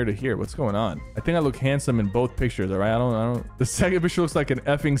from here to here? What's going on? I think I look handsome in both pictures, all right? I don't. The second picture looks like an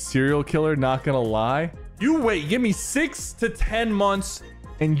effing serial killer, not gonna lie. You wait, give me 6 to 10 months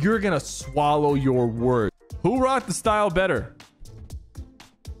and you're gonna swallow your words. Who rocked the style better?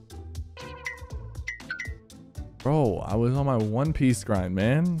 Bro, I was on my One Piece grind,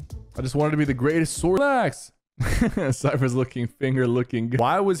 man. I just wanted to be the greatest sword. Relax. Sypher's finger looking good.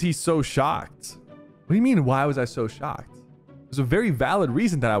 Why was he so shocked? What do you mean, why was I so shocked? There's a very valid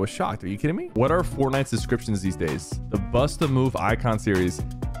reason that I was shocked. Are you kidding me? What are Fortnite's descriptions these days? The Bust a Move icon series.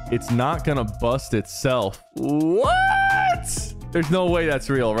 It's not gonna bust itself. What? There's no way that's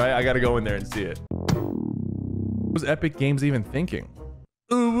real, right? I gotta go in there and see it. What was Epic Games even thinking?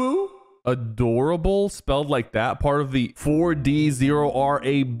 Ooh, adorable spelled like that, part of the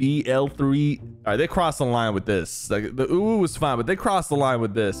 4D0RABL3. All right, they crossed the line with this. Like, the ooh was fine, but they crossed the line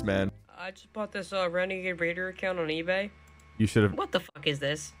with this, man. I just bought this Renegade Raider account on eBay. You should have. What the fuck is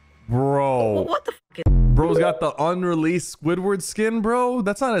this? Bro. What the fuck is... Bro's got the unreleased Squidward skin, bro.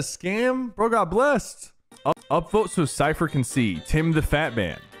 That's not a scam. Bro got blessed. Upvote so Sypher can see. Tim the Fat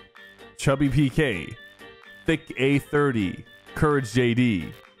Man, Chubby PK, Thick A30, Courage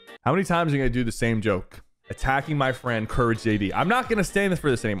JD. How many times are you gonna do the same joke? Attacking my friend Courage JD. I'm not gonna stand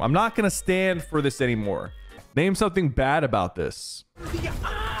for this anymore. I'm not gonna stand for this anymore. Name something bad about this. The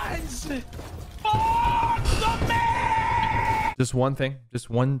odds on the man. Just one thing.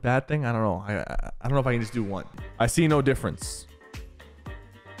 Just one bad thing. I don't know. I don't know if I can just do one. I see no difference.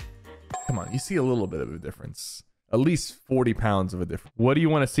 Come on, you see a little bit of a difference. At least 40 pounds of a difference. What do you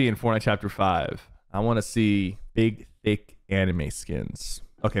want to see in Fortnite Chapter 5? I want to see big, thick anime skins.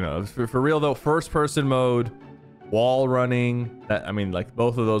 Okay, no, for real though, first person mode, wall running. I mean, like,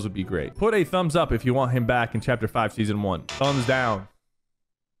 both of those would be great. Put a thumbs up if you want him back in Chapter 5, Season 1. Thumbs down.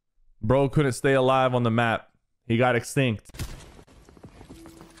 Bro couldn't stay alive on the map. He got extinct.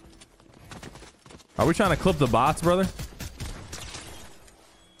 Are we trying to clip the bots, brother?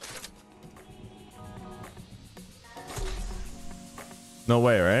 No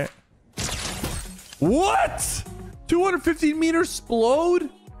way, right? What? 250 meters explode?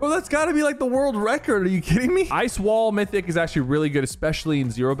 Bro, that's got to be like the world record. Are you kidding me? Ice Wall Mythic is actually really good, especially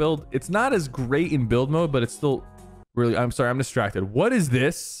in zero build. It's not as great in build mode, but it's still really... I'm sorry, I'm distracted. What is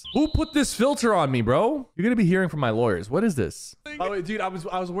this? Who put this filter on me, bro? You're going to be hearing from my lawyers. What is this? Oh, wait, dude, I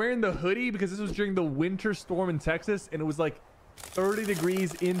was wearing the hoodie because this was during the winter storm in Texas, and it was like 30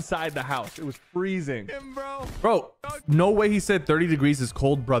 degrees inside the house. It was freezing. Bro, no way he said 30 degrees is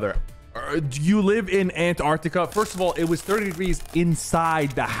cold, brother. Do you live in Antarctica? First of all, it was 30 degrees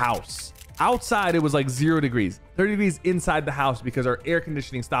inside the house. Outside, it was like 0 degrees. 30 degrees inside the house because our air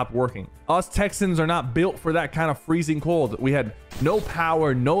conditioning stopped working. Us Texans are not built for that kind of freezing cold. We had no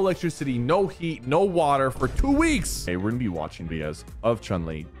power, no electricity, no heat, no water for 2 weeks. Hey, we're gonna be watching videos of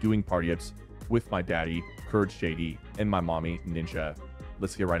Chun-Li doing party hits with my daddy, Courage JD, and my mommy, Ninja.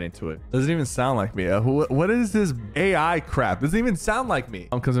 Let's get right into it. Doesn't even sound like me. What is this AI crap? Doesn't even sound like me.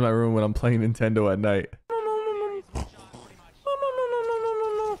 Mom comes in my room when I'm playing Nintendo at night.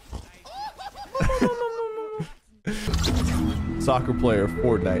 Soccer player,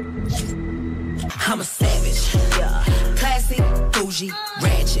 Fortnite. I'm a savage, yeah. Classy, bougie,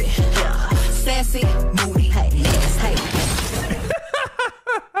 ratchet, yeah. Sassy, moody, hey, hey.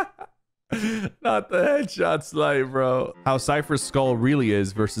 Not the headshot slight, bro. How Sypher's skull really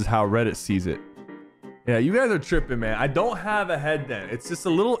is versus how Reddit sees it. Yeah, you guys are tripping, man. I don't have a head dent. It's just a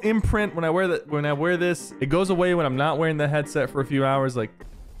little imprint when I wear that. When I wear this, it goes away when I'm not wearing the headset for a few hours. Like,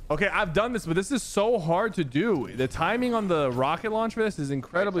 okay, I've done this, but this is so hard to do. The timing on the rocket launch for this is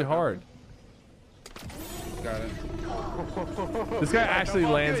incredibly hard. Got it. This guy actually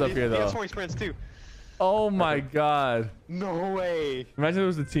lands up here, though. He has 20 sprints too. Oh my god. No way. Imagine there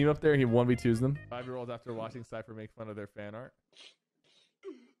was a team up there and he 1v2s them. 5-year-olds after watching Sypher make fun of their fan art.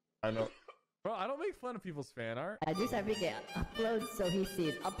 I know. Bro, I don't make fun of people's fan art. I do SypherPK. Upload so he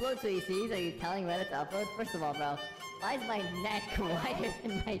sees. Upload so he sees? Are you telling Reddit to upload? First of all, bro, why is my neck wider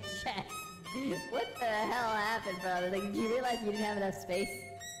than my chest? What the hell happened, bro? Like, did you realize you didn't have enough space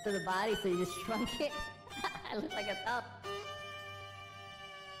for the body, so you just shrunk it? I look like a top.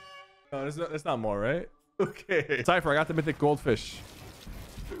 No, that's not more, right? Okay. Sypher, I got the mythic goldfish.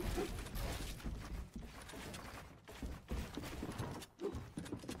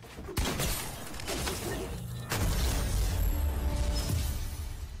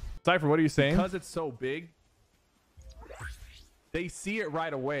 Sypher, what are you saying? Because it's so big, they see it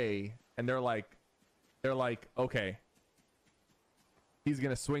right away and they're like, okay, he's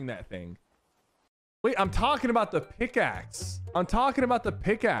gonna swing that thing. Wait, I'm talking about the pickaxe. I'm talking about the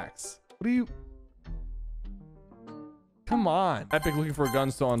pickaxe. What are you? Come on. Epic looking for a gun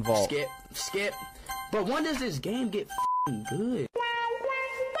still on vault. Skip. But when does this game get f***ing good?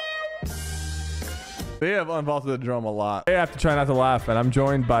 They have unvaulted the drum a lot. I have to try not to laugh, and I'm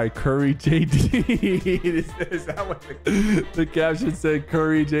joined by Curry JD. Is that what the caption said?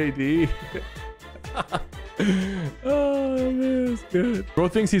 Curry JD. Oh man, it's good. Bro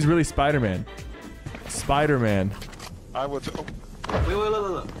thinks he's really Spider-Man. Spider-Man. I would. Oh. Wait,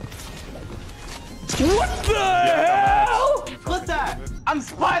 look. What the hell? What's that? I'm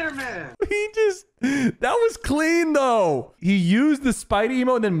Spider-Man. He just, that was clean though. He used the Spidey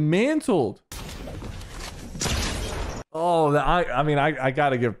emote and then mantled. Oh, I mean, I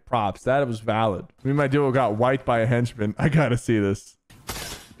gotta give props. That was valid. I mean, my duo got wiped by a henchman. I gotta see this.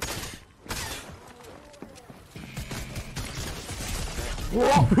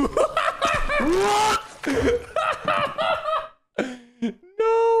 No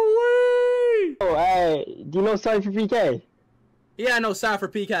way! Oh, hey, do you know SypherPK? Yeah, I know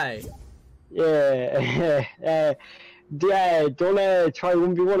SypherPK. Yeah, don't try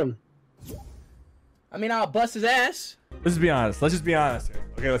 1v1 him. I mean, I'll bust his ass. Let's be honest. Let's just be honest here.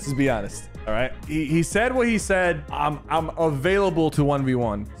 Okay, let's just be honest. All right. He said what he said. I'm available to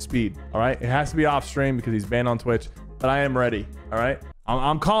 1v1 speed. All right. It has to be off stream because he's banned on Twitch, but I am ready. All right.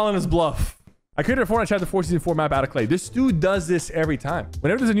 I'm calling his bluff. I created a Fortnite chapter 4 season 4 map out of clay. This dude does this every time.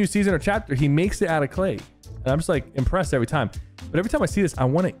 Whenever there's a new season or chapter, he makes it out of clay. And I'm just like impressed every time. But every time I see this, I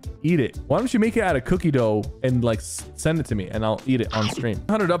want to eat it. Why don't you make it out of cookie dough and like send it to me and I'll eat it on stream.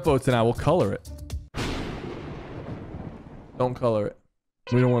 100 upvotes and I will color it. Don't color it.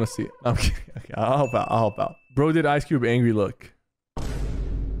 We don't want to see it. I'm kidding. Okay, I'll help out. I'll help out. Bro did Ice Cube angry look.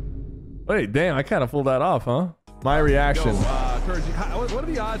 Wait, damn, I kind of pulled that off, huh? My reaction. Courage, what are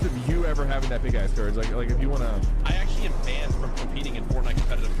the odds of you ever having that big ass Courage? Like if you want to... I actually am banned from competing in Fortnite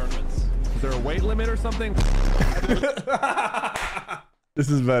competitive tournaments. Is there a weight limit or something? This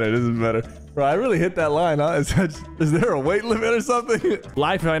is better. This is better. Bro, I really hit that line, huh? Is there a weight limit or something?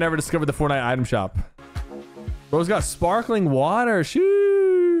 Life if I never discovered the Fortnite item shop. Bro's got sparkling water.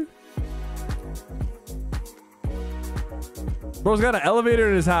 Shoo. Bro's got an elevator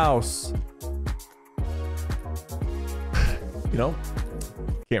in his house. You know,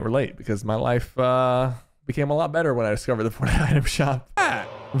 can't relate because my life became a lot better when I discovered the Fortnite item shop.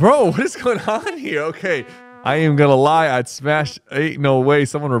 Bro, what is going on here? Okay, I ain't gonna lie. I'd smash. Ain't no way.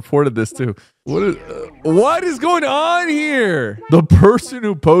 Someone reported this too. What is going on here? The person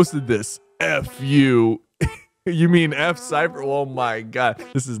who posted this, F you. You mean F Sypher? Oh my God.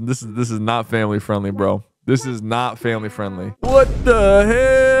 This is not family friendly, bro. This is not family friendly. What the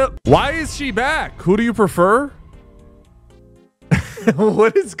hell? Why is she back? Who do you prefer?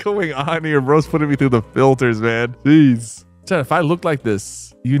 What is going on here? Bro's putting me through the filters, man. Jeez. Chad, if I looked like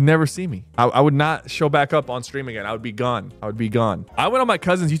this, you'd never see me. I would not show back up on stream again. I would be gone. I would be gone. I went on my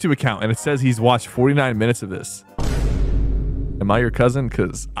cousin's YouTube account and it says he's watched 49 minutes of this. Am I your cousin?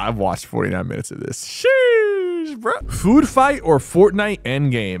 Because I've watched 49 minutes of this. Sheesh, bro. Food fight or Fortnite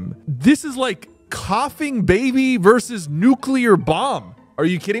endgame? This is like coughing baby versus nuclear bomb. Are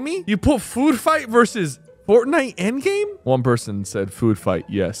you kidding me? You put food fight versus Fortnite endgame? One person said food fight.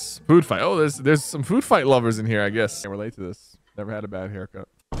 Yes. Food fight. Oh, there's some food fight lovers in here, I guess. Can't relate to this. Never had a bad haircut.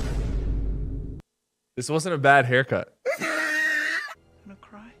 This wasn't a bad haircut.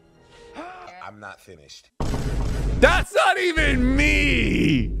 I'm not finished. That's not even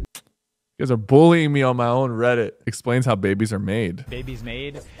me. You guys are bullying me on my own Reddit. Explains how babies are made. Babies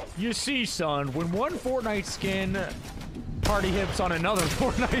made. You see, son, when one Fortnite skin party hips on another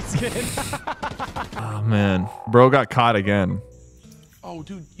Fortnite skin. Oh man, bro got caught again. Oh,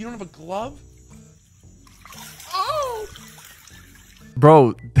 dude, you don't have a glove? Oh,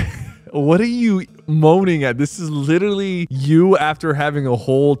 bro, what are you moaning at? This is literally you after having a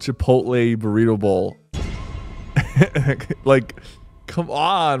whole Chipotle burrito bowl. Like, come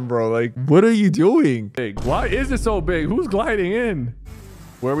on, bro. Like, what are you doing? Big. Why is it so big? Who's gliding in?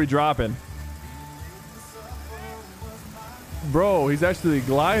 Where are we dropping? Bro, he's actually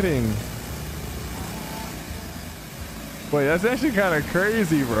gliding. Wait, that's actually kind of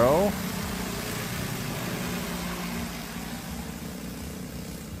crazy, bro.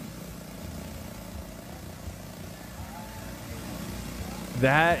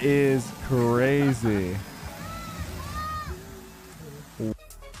 That is crazy.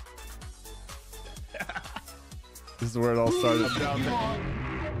 This is where it all started.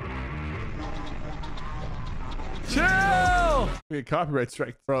 Chill! We get copyright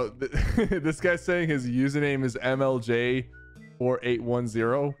strike, bro. This guy's saying his username is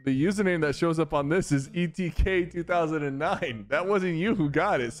MLJ4810. The username that shows up on this is ETK2009. That wasn't you who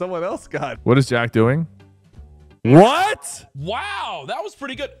got it. Someone else got it. What is Jack doing? What? Wow, that was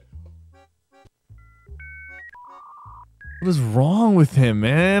pretty good. What is wrong with him,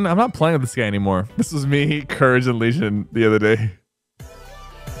 man? I'm not playing with this guy anymore. This was me, Courage, and Legion the other day.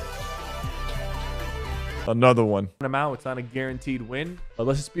 Another one. It's not a guaranteed win, but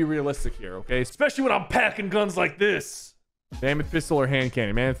let's just be realistic here, okay? Especially when I'm packing guns like this. Mammoth pistol or hand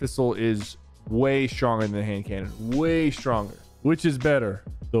cannon? Mammoth pistol is way stronger than the hand cannon. Way stronger. Which is better?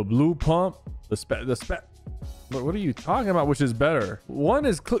 The blue pump? What are you talking about? Which is better? One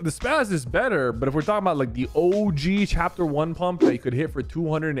is the spaz is better, but if we're talking about like the OG chapter 1 pump that you could hit for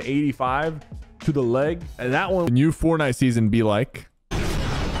 285 to the leg, and that one, the new Fortnite season be like.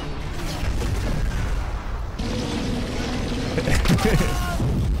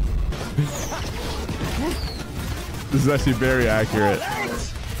 This is actually very accurate.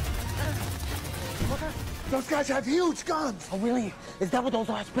 Those guys have huge guns. Oh, really? Is that what those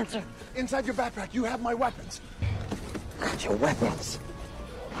are, Spencer? Inside your backpack, you have my weapons. Got your weapons.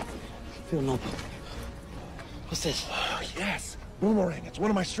 Feel no. What's this? Oh, yes. Boomerang. It's one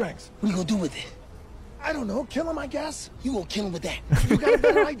of my strengths. What are you gonna do with it? I don't know. Kill him, I guess. You gonna kill him with that? You got a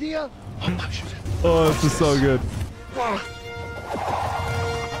better idea? I'm not shooting. Oh, this is so good.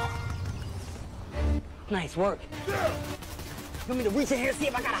 Nice work. You want me to reach in here and see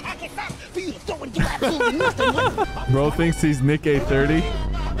if I got a hack it fast for you to throw and do absolutely nothing? Bro thinks he's Nick A30.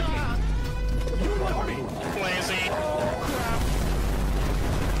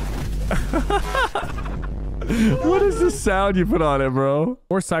 What is this sound you put on it, bro?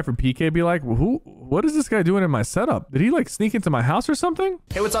 Or SypherPK be like, well, what is this guy doing in my setup? Did he like sneak into my house or something?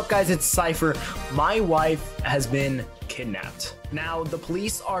 Hey, what's up, guys? It's Sypher. My wife has been kidnapped. Now, the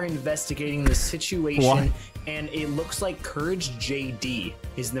police are investigating the situation, what? And it looks like Courage JD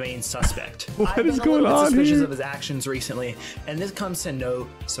is the main suspect. What I've is been going a little bit on suspicious here? of his actions recently, and this comes to no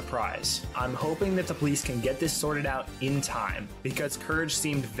surprise. I'm hoping that the police can get this sorted out in time, because Courage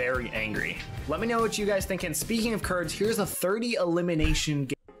seemed very angry. Let me know what you guys think, and speaking of Courage, here's a 30 elimination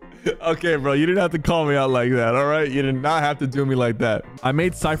game. Okay, bro, you didn't have to call me out like that, all right? You did not have to do me like that. I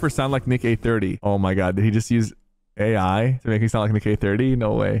made Sypher sound like Nick A30. Oh my God, did he just use AI to make me sound like Nick A30?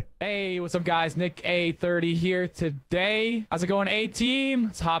 No way. Hey, what's up, guys? Nick A30 here today. How's it going, A-Team?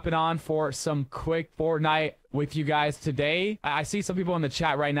 Let's hopping on for some quick Fortnite with you guys today. I see some people in the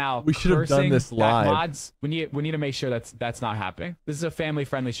chat right now. We should have done this live. Mods, we need to make sure that's not happening. This is a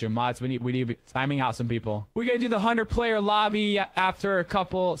family-friendly stream. Mods, we need to be timing out some people. We're gonna do the 100-player lobby after a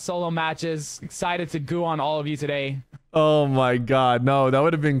couple solo matches. Excited to goo on all of you today. Oh my God, no, that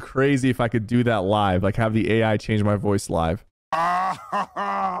would have been crazy if I could do that live. Like have the AI change my voice live.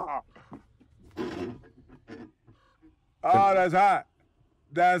 Oh, that's hot.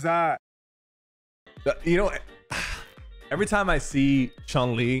 That's hot. You know, every time I see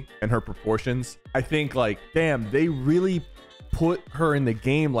Chun-Li and her proportions, I think like, damn, they really put her in the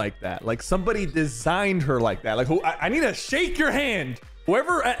game like that. Like somebody designed her like that. Like, I need to shake your hand.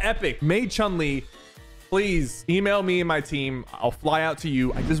 Whoever at Epic made Chun-Li, please email me and my team. I'll fly out to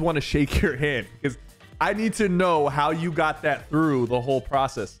you. I just want to shake your hand because I need to know how you got that through the whole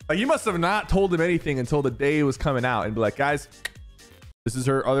process. Like you must have not told him anything until the day it was coming out and be like, guys, this is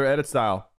her other edit style.